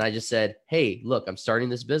 And I just said, hey, look, I'm starting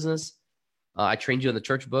this business. I trained you on the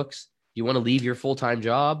church books. You want to leave your full-time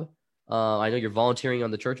job? I know you're volunteering on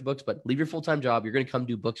the church books, but leave your full-time job. You're going to come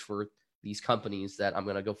do books for these companies that I'm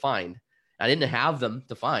going to go find. I didn't have them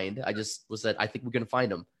to find. I just said, I think we're going to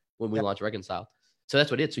find them when we launch Reconcile. So that's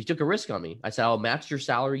what it is. So he took a risk on me. I said, I'll match your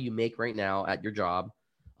salary you make right now at your job.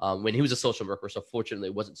 When he was a social worker, so fortunately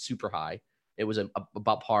it wasn't super high. It was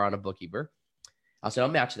about par on a bookkeeper. I said, I'll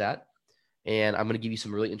match that. And I'm going to give you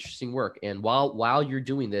some really interesting work. And while you're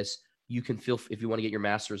doing this, you can if you want to get your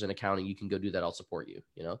master's in accounting, you can go do that. I'll support you,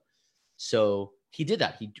 So he did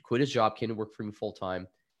that. He quit his job, came to work for me full time.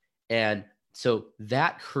 And so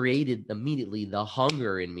that created immediately the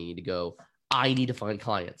hunger in me to go, I need to find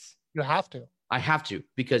clients. You have to. I have to,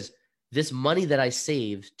 because this money that I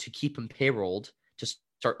saved to keep him payrolled, to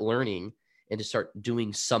start learning and to start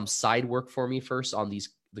doing some side work for me first on the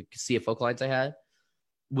CFO clients I had,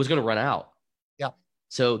 was going to run out. Yeah.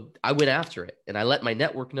 So I went after it and I let my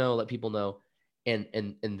network know, let people know. And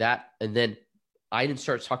then I didn't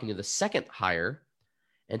start talking to the second hire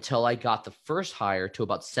until I got the first hire to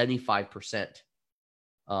about 75%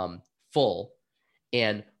 full,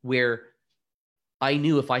 and where I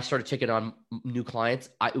knew if I started taking on new clients,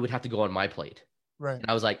 it would have to go on my plate. Right. And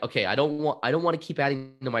I was like, okay, I don't want to keep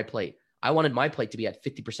adding to my plate. I wanted my plate to be at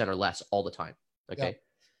 50% or less all the time. Okay. Yeah.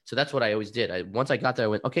 So that's what I always did. Once I got there, I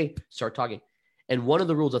went, okay, start talking. And one of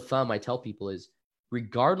the rules of thumb I tell people is,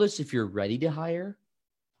 regardless if you're ready to hire,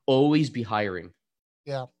 always be hiring.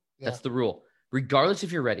 Yeah. That's the rule. Regardless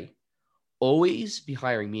if you're ready, always be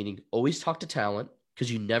hiring, meaning always talk to talent,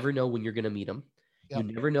 because you never know when you're going to meet them. Yep.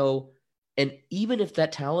 You never know. And even if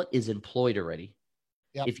that talent is employed already,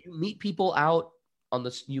 Yep. if you meet people out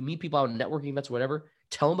you meet people out in networking events, whatever,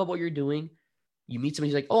 tell them about what you're doing. You meet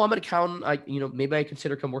somebody who's like, oh, I'm an accountant. Maybe I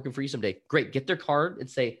consider come working for you someday. Great. Get their card and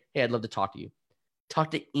say, hey, I'd love to talk to you.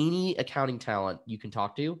 Talk to any accounting talent you can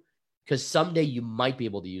talk to, because someday you might be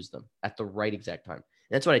able to use them at the right exact time. And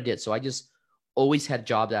that's what I did. So I just always had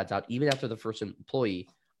job ads out. Even after the first employee,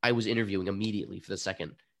 I was interviewing immediately for the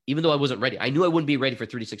second, even though I wasn't ready. I knew I wouldn't be ready for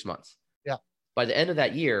 3 to 6 months. Yeah. By the end of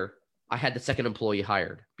that year, I had the second employee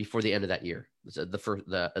hired before the end of that year,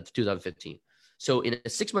 the 2015. So in a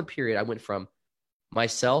 6-month period, I went from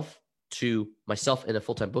myself and a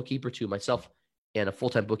full-time bookkeeper to myself and a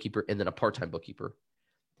full-time bookkeeper and then a part-time bookkeeper.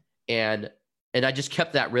 And I just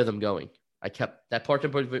kept that rhythm going. I kept that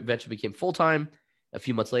part-time bookkeeper eventually became full-time. A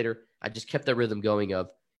few months later, I just kept that rhythm going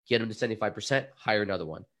of get them to 75%, hire another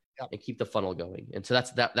one, and keep the funnel going. And so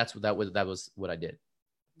that was what I did.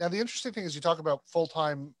 Now, the interesting thing is you talk about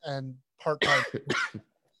full-time and part-time.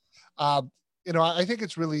 I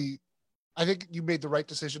think you made the right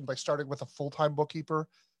decision by starting with a full-time bookkeeper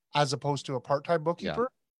as opposed to a part-time bookkeeper.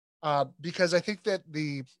 Yeah. Because I think that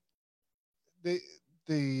the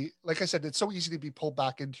like I said, it's so easy to be pulled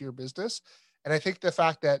back into your business. And I think the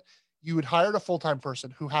fact that you had hired a full-time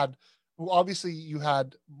person who obviously you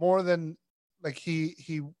had more than like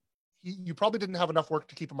you probably didn't have enough work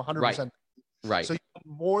to keep him 100%. Right. So you had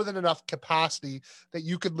more than enough capacity that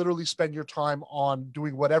you could literally spend your time on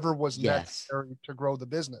doing whatever was necessary to grow the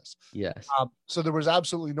business. Yes. So there was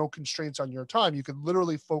absolutely no constraints on your time. You could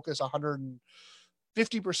literally focus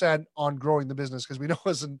 150% on growing the business, because we know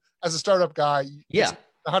as a startup guy,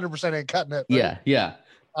 100% ain't cutting it. Right? Yeah.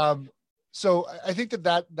 So I think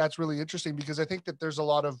that's really interesting, because I think that there's a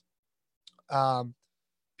lot of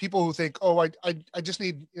people who think, oh, I just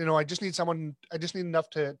need someone, I just need enough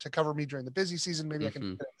to cover me during the busy season. Maybe I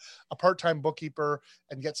can get a part-time bookkeeper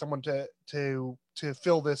and get someone to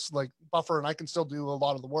fill this like buffer, and I can still do a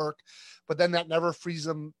lot of the work. But then that never frees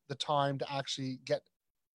them the time to actually get,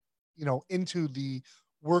 into the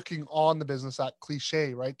working on the business, that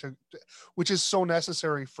cliche, right? Which is so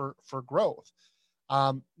necessary for growth.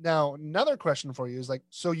 Now, another question for you is like,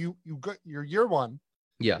 so you got your year one,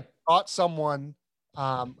 got someone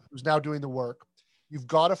who's now doing the work. You've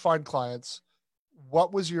got to find clients.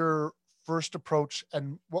 What was your first approach,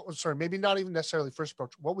 and maybe not even necessarily first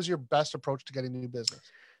approach. What was your best approach to getting new business?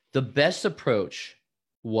 The best approach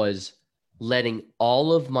was letting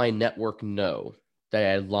all of my network know that I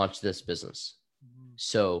had launched this business. Mm-hmm.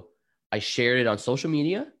 So I shared it on social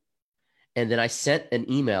media, and then I sent an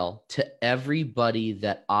email to everybody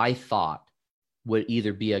that I thought would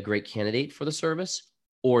either be a great candidate for the service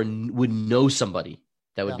or would know somebody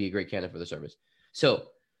that would be a great candidate for the service. So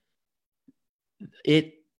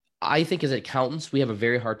I think as accountants, we have a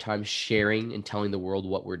very hard time sharing and telling the world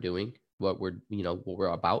what we're doing, what we're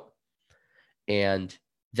about. And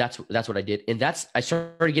that's what I did. And I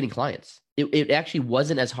started getting clients. It actually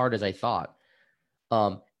wasn't as hard as I thought.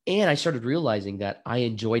 And I started realizing that I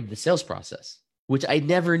enjoyed the sales process, which I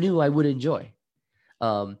never knew I would enjoy.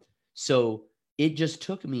 So it just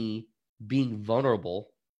took me being vulnerable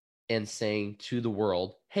and saying to the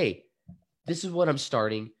world, hey, this is what I'm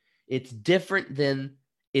starting. It's different than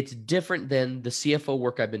the CFO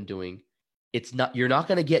work I've been doing. You're not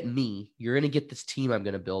going to get me. You're going to get this team I'm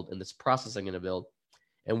going to build and this process I'm going to build.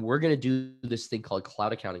 And we're going to do this thing called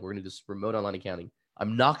cloud accounting. We're going to do this remote online accounting.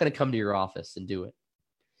 I'm not going to come to your office and do it.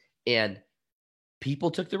 And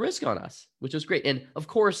people took the risk on us, which was great. And of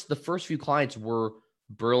course, the first few clients were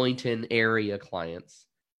Burlington area clients.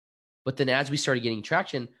 But then as we started getting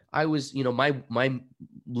traction, I was, my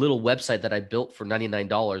little website that I built for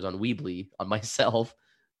 $99 on Weebly on myself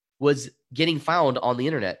was getting found on the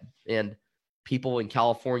internet. And people in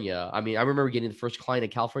California, I remember getting the first client in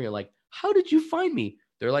California, like, how did you find me?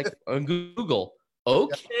 They're like, on Google.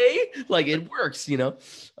 Okay. Like it works, You're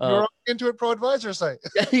on Intuit Pro Advisor site.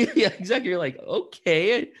 Yeah, exactly. You're like,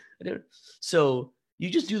 okay. So you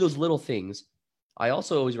just do those little things. I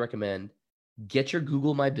also always recommend get your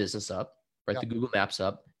Google My Business up, right? The Google Maps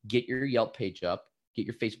up, get your Yelp page up, get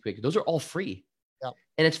your Facebook page. Those are all free. Yeah.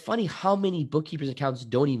 And it's funny how many bookkeepers accounts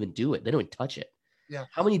don't even do it. They don't even touch it. Yeah.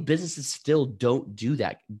 How many businesses still don't do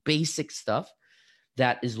that basic stuff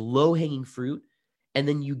that is low hanging fruit. And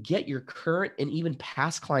then you get your current and even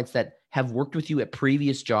past clients that have worked with you at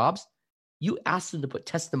previous jobs. you asked them to put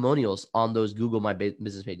testimonials on those Google My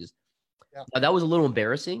Business pages. Yeah. Now, that was a little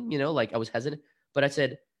embarrassing, like I was hesitant, but I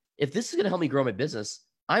said, if this is going to help me grow my business,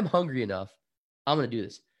 I'm hungry enough. I'm going to do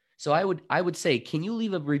this. So I would say, can you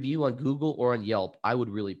leave a review on Google or on Yelp? I would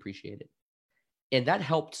really appreciate it. And that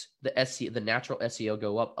helped the SEO, the natural SEO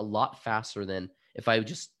go up a lot faster than if I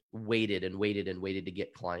just waited to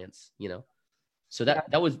get clients, So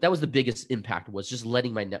that was the biggest impact, was just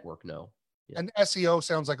letting my network know. Yeah. And SEO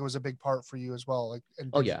sounds like it was a big part for you as well. Like,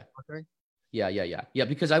 oh yeah. Marketing. Yeah.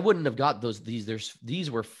 Because I wouldn't have got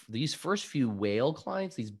these first few whale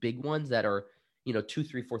clients, these big ones that are, 2,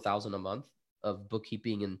 3, 4,000 a month of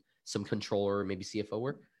bookkeeping and some controller, maybe CFO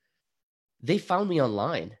work. They found me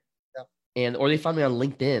online. Or they found me on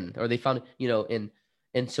LinkedIn, or they found,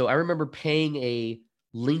 and so I remember paying a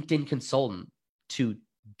LinkedIn consultant to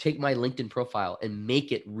take my LinkedIn profile and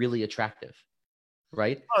make it really attractive.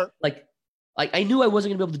 Right. Sure. Like I knew I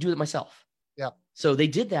wasn't gonna be able to do it myself. Yeah. So they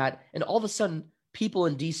did that. And all of a sudden people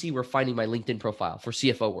in DC were finding my LinkedIn profile for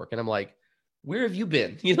CFO work. And I'm like, where have you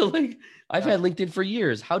been? I've had LinkedIn for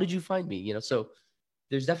years. How did you find me? So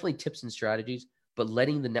there's definitely tips and strategies, but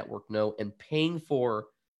letting the network know and paying for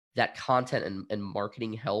that content and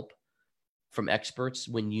marketing help from experts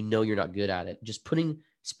when you're not good at it. Just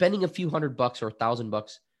spending a few $100 or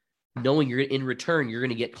 $1,000, knowing you're in return, you're going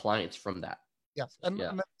to get clients from that. Yeah.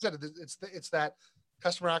 And it's that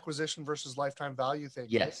customer acquisition versus lifetime value thing.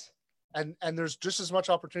 Yes. Right? And there's just as much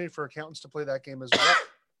opportunity for accountants to play that game as well.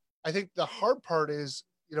 I think the hard part is,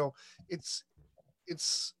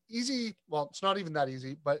 it's easy. Well, it's not even that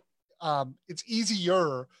easy, but it's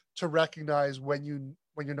easier to recognize when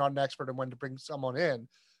you're not an expert and when to bring someone in.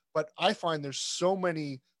 But I find there's so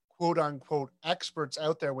many quote unquote experts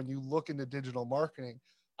out there. When you look into digital marketing,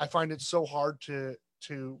 I find it so hard to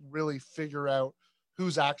really figure out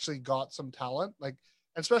who's actually got some talent,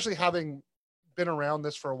 especially having been around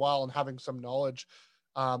this for a while and having some knowledge.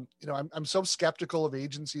 I'm so skeptical of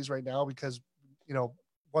agencies right now because,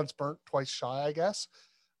 once burnt, twice shy, I guess.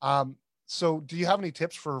 So do you have any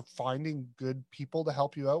tips for finding good people to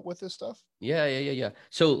help you out with this stuff? Yeah.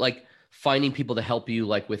 So finding people to help you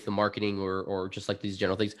with the marketing or just these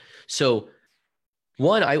general things. So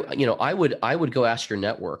one, I would go ask your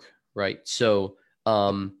network, right? So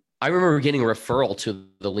I remember getting a referral to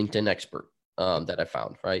the LinkedIn expert that I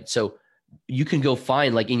found, right? So you can go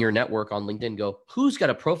find in your network on LinkedIn, go, who's got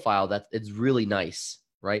a profile that is really nice,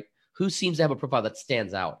 right? Who seems to have a profile that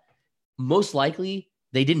stands out? Most likely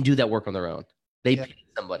they didn't do that work on their own. They paid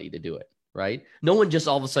somebody to do it, right? No one just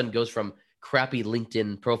all of a sudden goes from crappy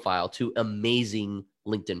LinkedIn profile to amazing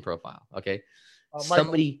LinkedIn profile. Okay.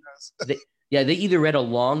 Somebody, they either read a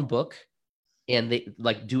long book and they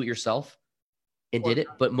do it yourself and did it,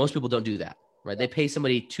 but most people don't do that, right? They pay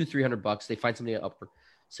somebody $200-$300. They find somebody upward.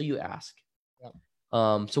 So you ask.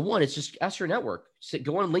 Yeah. So one, it's just ask your network.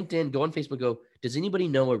 Go on LinkedIn, go on Facebook, go, does anybody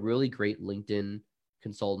know a really great LinkedIn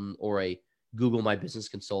consultant or a Google My Business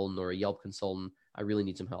consultant or a Yelp consultant? I really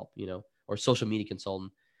need some help, or social media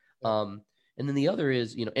consultant. And then the other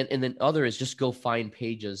is, and then other is just go find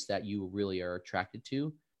pages that you really are attracted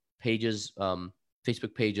to, pages,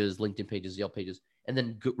 Facebook pages, LinkedIn pages, Yelp pages, and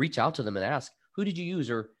then reach out to them and ask, who did you use?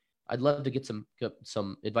 Or I'd love to get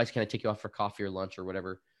some advice. Can I take you out for coffee or lunch or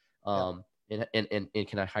whatever? And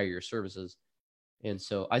can I hire your services? And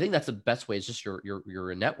so I think that's the best way, is just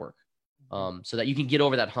your network, so that you can get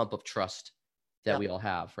over that hump of trust that we all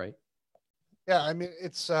have, right? Yeah, I mean,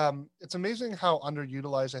 it's amazing how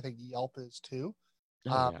underutilized I think Yelp is too.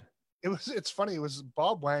 It's funny. It was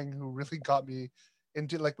Bob Wang who really got me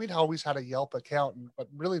into, we'd always had a Yelp account, but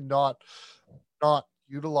really not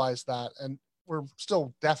utilized that, and we're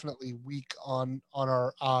still definitely weak on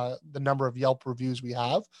our the number of Yelp reviews we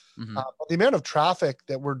have. But the amount of traffic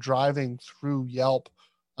that we're driving through Yelp,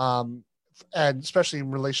 and especially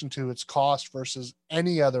in relation to its cost versus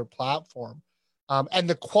any other platform. And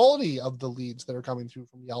the quality of the leads that are coming through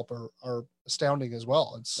from Yelp are astounding as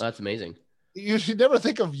well. That's amazing. You should never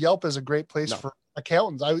think of Yelp as a great place for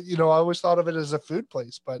accountants. I always thought of it as a food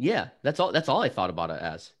place, but that's all I thought about it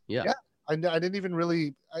as. Yeah. I didn't even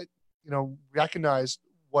really, recognize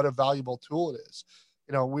what a valuable tool it is.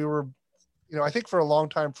 We were, I think for a long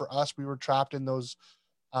time for us, we were trapped in those,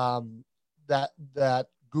 that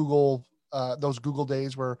Google, those Google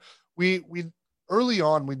days where we early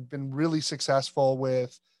on, we'd been really successful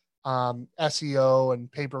with SEO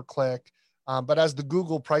and pay-per-click. But as the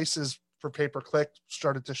Google prices for pay-per-click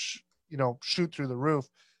started to, shoot through the roof,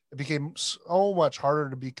 it became so much harder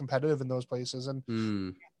to be competitive in those places.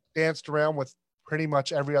 And danced around with pretty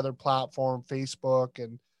much every other platform, Facebook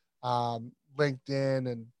and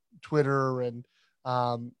LinkedIn and Twitter and,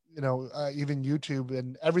 even YouTube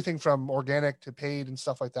and everything from organic to paid and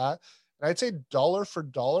stuff like that. And I'd say dollar for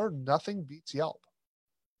dollar, nothing beats Yelp.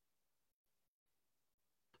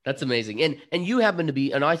 That's amazing. And you happen to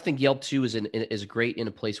be, and I think Yelp too is great in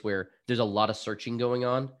a place where there's a lot of searching going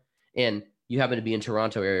on, and you happen to be in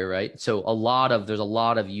Toronto area, right? So there's a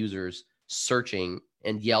lot of users searching,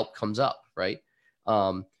 and Yelp comes up, right?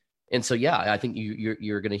 And so yeah, I think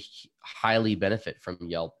you're going to highly benefit from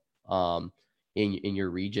Yelp in your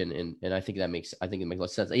region, and I think it makes a lot of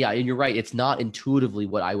sense. Yeah, and you're right. It's not intuitively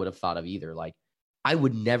what I would have thought of either. Like, I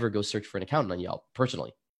would never go search for an accountant on Yelp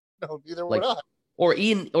personally. No, neither Like, would I.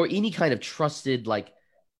 or any kind of trusted, like,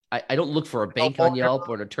 I don't look for a bank on Yelp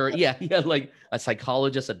or an attorney. Yeah, like a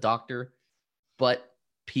psychologist, a doctor, but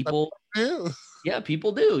people do. Yeah,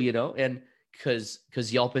 people do, and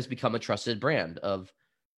because Yelp has become a trusted brand of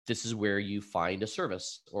this is where you find a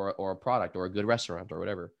service or a product or a good restaurant or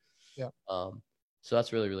whatever. Yeah. So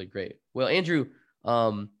that's really, really great. Well, Andrew,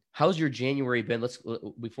 how's your January been?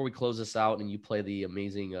 Before we close this out and you play the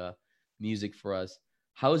amazing music for us,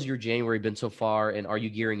 how's your January been so far? And are you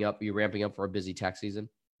gearing up? Are you ramping up for a busy tax season?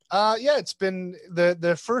 Yeah, it's been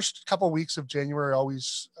the first couple of weeks of January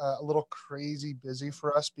always a little crazy busy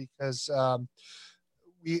for us because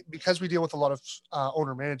we deal with a lot of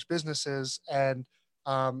owner managed businesses, and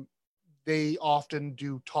they often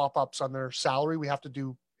do top ups on their salary. We have to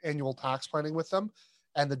do annual tax planning with them,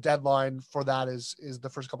 and the deadline for that is the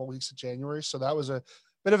first couple of weeks of January. So that was a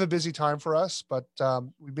bit of a busy time for us, but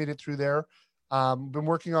we made it through there. Been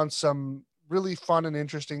working on some really fun and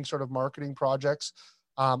interesting sort of marketing projects.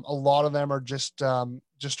 A lot of them are just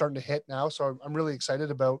starting to hit now, so I'm really excited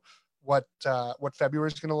about what February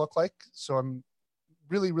is going to look like. So I'm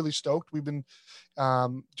really, really stoked. We've been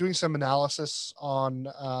doing some analysis on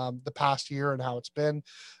the past year and how it's been.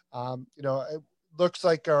 It looks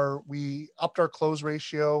like we upped our close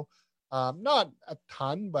ratio, not a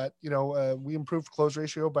ton, but we improved close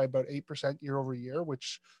ratio by about 8% year over year,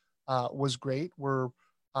 which was great. We're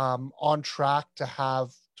on track to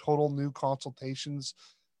have total new consultations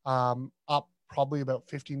up probably about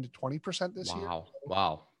 15 to 20% this year.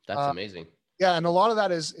 Wow, that's amazing. Yeah, and a lot of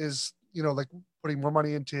that is like putting more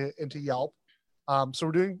money into Yelp.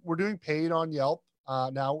 So we're doing paid on Yelp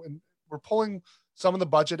now, and we're pulling some of the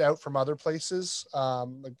budget out from other places.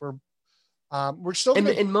 Like we're still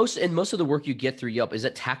and most of the work you get through Yelp, is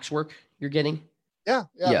it tax work you're getting? Yeah.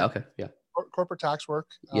 Okay. Yeah. Corporate tax work.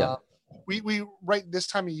 Yeah. We right this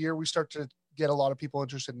time of year we start to get a lot of people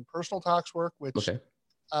interested in personal tax work, which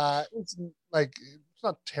it's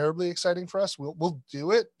not terribly exciting for us. We'll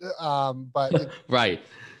do it, but right.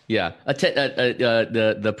 Yeah.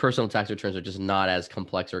 The personal tax returns are just not as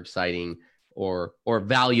complex or exciting or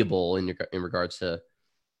valuable in regards to.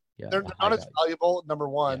 Yeah, they're not as valuable, number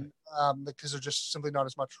one, because they're just simply not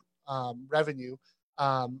as much revenue.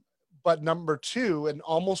 But number two, and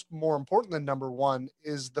almost more important than number one,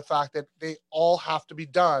 is the fact that they all have to be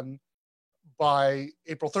done by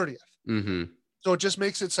April 30th. Mm-hmm. So it just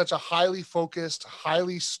makes it such a highly focused,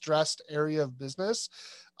 highly stressed area of business.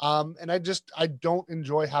 And I don't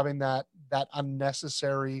enjoy having that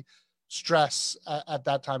unnecessary stress at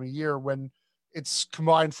that time of year when it's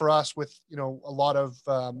combined for us with, a lot of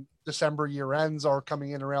December year ends are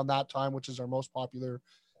coming in around that time, which is our most popular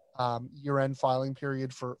year end filing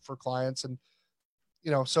period for clients. And,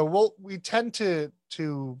 so we tend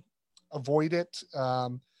to avoid it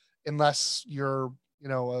unless you're,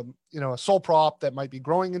 a sole prop that might be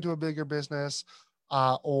growing into a bigger business,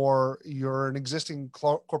 or you're an existing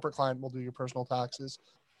corporate client, will do your personal taxes.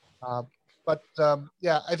 But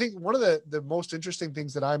I think one of the most interesting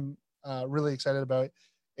things that I'm really excited about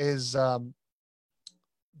is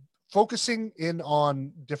focusing in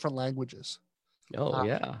on different languages. Oh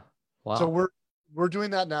yeah. Wow. So we're doing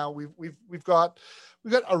that now. We've got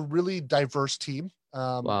a really diverse team.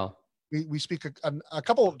 Wow. We speak a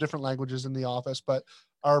couple of different languages in the office, but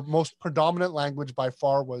our most predominant language by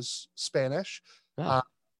far was Spanish.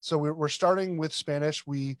 So we're starting with Spanish.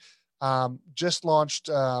 We just launched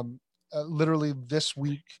literally this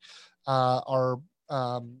week our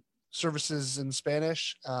services in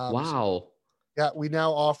Spanish. Wow. So, yeah, we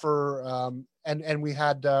now offer and we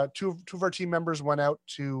had two of our team members went out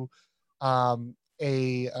to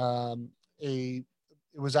it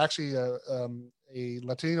was actually a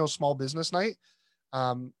Latino small business night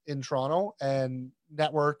in Toronto and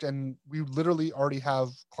networked, and we literally already have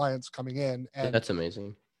clients coming in. And that's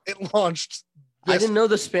amazing. It launched. I didn't know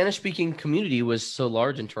the Spanish speaking community was so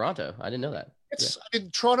large in Toronto. I didn't know that.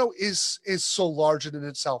 Toronto is so large in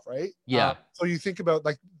itself, right? Yeah. So you think about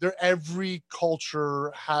every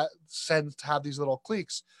culture sends to have these little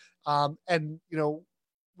cliques, and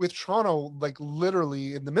with Toronto, like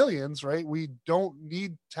literally in the millions, right? We don't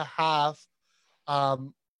need to have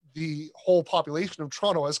the whole population of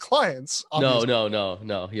Toronto as clients. Obviously.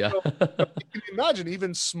 No. Yeah. So, you can imagine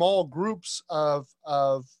even small groups of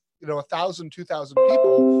 1,000, 2,000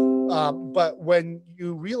 people. But when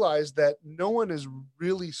you realize that no one is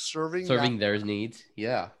really serving their needs.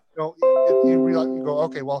 Yeah. You realize, you go,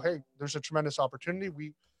 okay, well, hey, there's a tremendous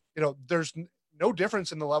opportunity. There's no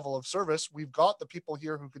difference in the level of service. We've got the people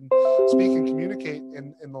here who can speak and communicate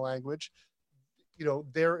in the language.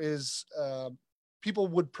 There is people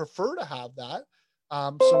would prefer to have that.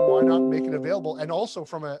 So why not make it available? And also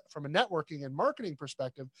from a networking and marketing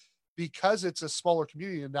perspective, because it's a smaller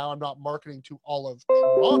community, and now I'm not marketing to all of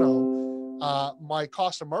Toronto, my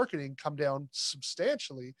cost of marketing come down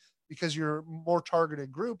substantially because you're more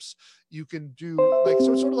targeted groups. You can do so it's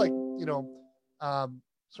sort of like,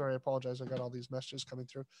 sorry, I apologize. I got all these messages coming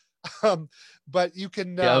through. But you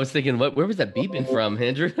can. I was thinking, where was that beeping from,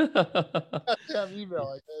 Andrew? Yeah,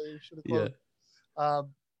 email. I should have closed.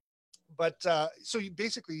 Yeah. So you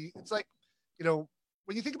basically, it's like, when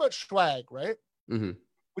you think about swag, right? Mm-hmm.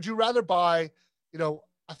 Would you rather buy,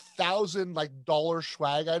 1,000 dollar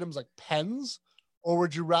swag items like pens, or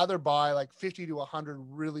would you rather buy like 50 to 100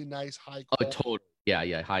 really nice high quality? Oh, totally.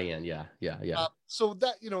 Yeah, high end. Yeah. So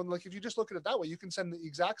that, if you just look at it that way, you can send the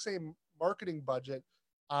exact same marketing budget,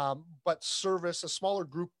 but service a smaller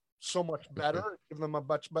group so much better, give them a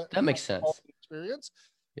much better that makes sense experience.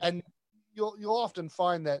 Yeah. And you'll often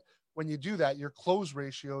find that when you do that, your close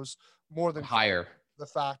ratios more than higher the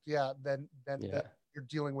fact, than that you're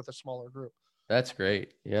dealing with a smaller group. That's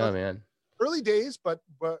great. Yeah, so, man. Early days, but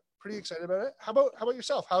pretty excited about it. How about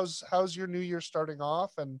yourself? How's your new year starting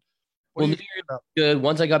off? And New Year good.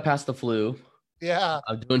 Once I got past the flu,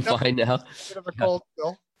 I'm doing fine now. Bit of a cold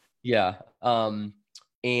still. Yeah. And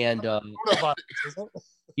coronavirus, is it?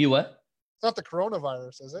 You what? It's not the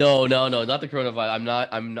coronavirus, is it? No, not the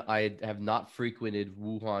coronavirus. I have not frequented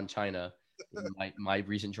Wuhan, China in my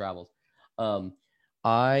recent travels.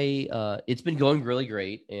 It's been going really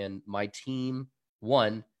great, and my team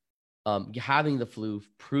having the flu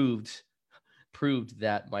proved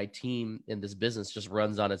that my team in this business just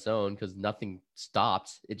runs on its own because nothing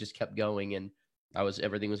stopped. It just kept going, and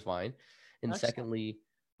everything was fine. And excellent. Secondly,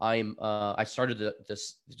 I started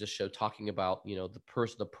this show talking about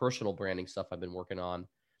the personal branding stuff I've been working on,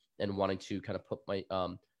 and wanting to kind of put my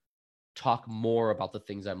talk more about the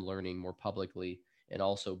things I'm learning more publicly, and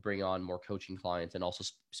also bring on more coaching clients and also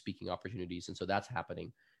speaking opportunities. And so that's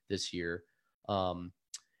happening this year.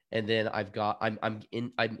 And then I'm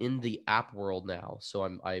in the app world now. So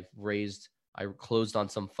I closed on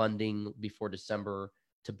some funding before December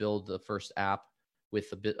to build the first app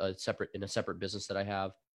with a separate business that I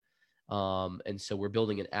have. And so we're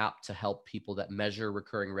building an app to help people that measure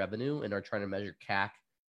recurring revenue and are trying to measure CAC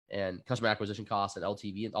and customer acquisition costs and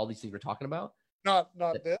LTV and all these things we're talking about. Not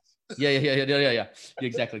this. Yeah.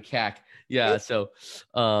 Exactly. CAC. Yeah.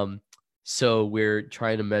 So we're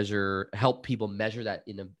trying to help people measure that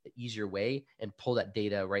in an easier way and pull that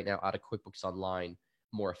data right now out of QuickBooks Online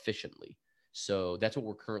more efficiently. So that's what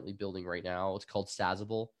we're currently building right now. It's called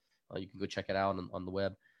Sazable. You can go check it out on the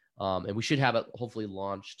web. And we should have it hopefully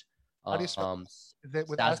launched. How do you spell it?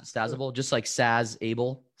 Sazable, just like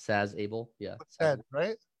Sazable. Yeah. Z,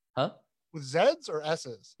 right? Huh? With Z's or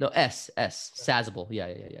S's? No, S. Sazable. Yeah.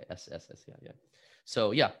 S. Yeah.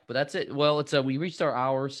 So yeah, but that's it. Well, it's we reached our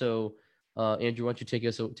hour. So Andrew, why don't you take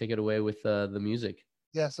it away with the music?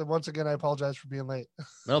 Yes, and once again, I apologize for being late.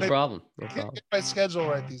 No problem. Get my schedule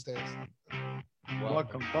right these days.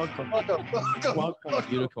 Welcome.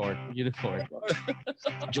 Unicorn.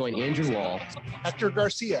 Join Andrew Wall, Hector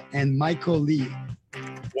Garcia, and Michael Lee.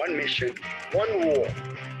 One mission, one rule: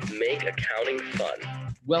 make accounting fun.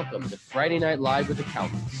 Welcome to Friday Night Live with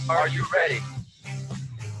Accountants. Are you ready?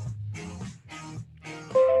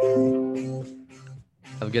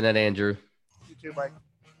 Have a good night, Andrew. You too, Mike.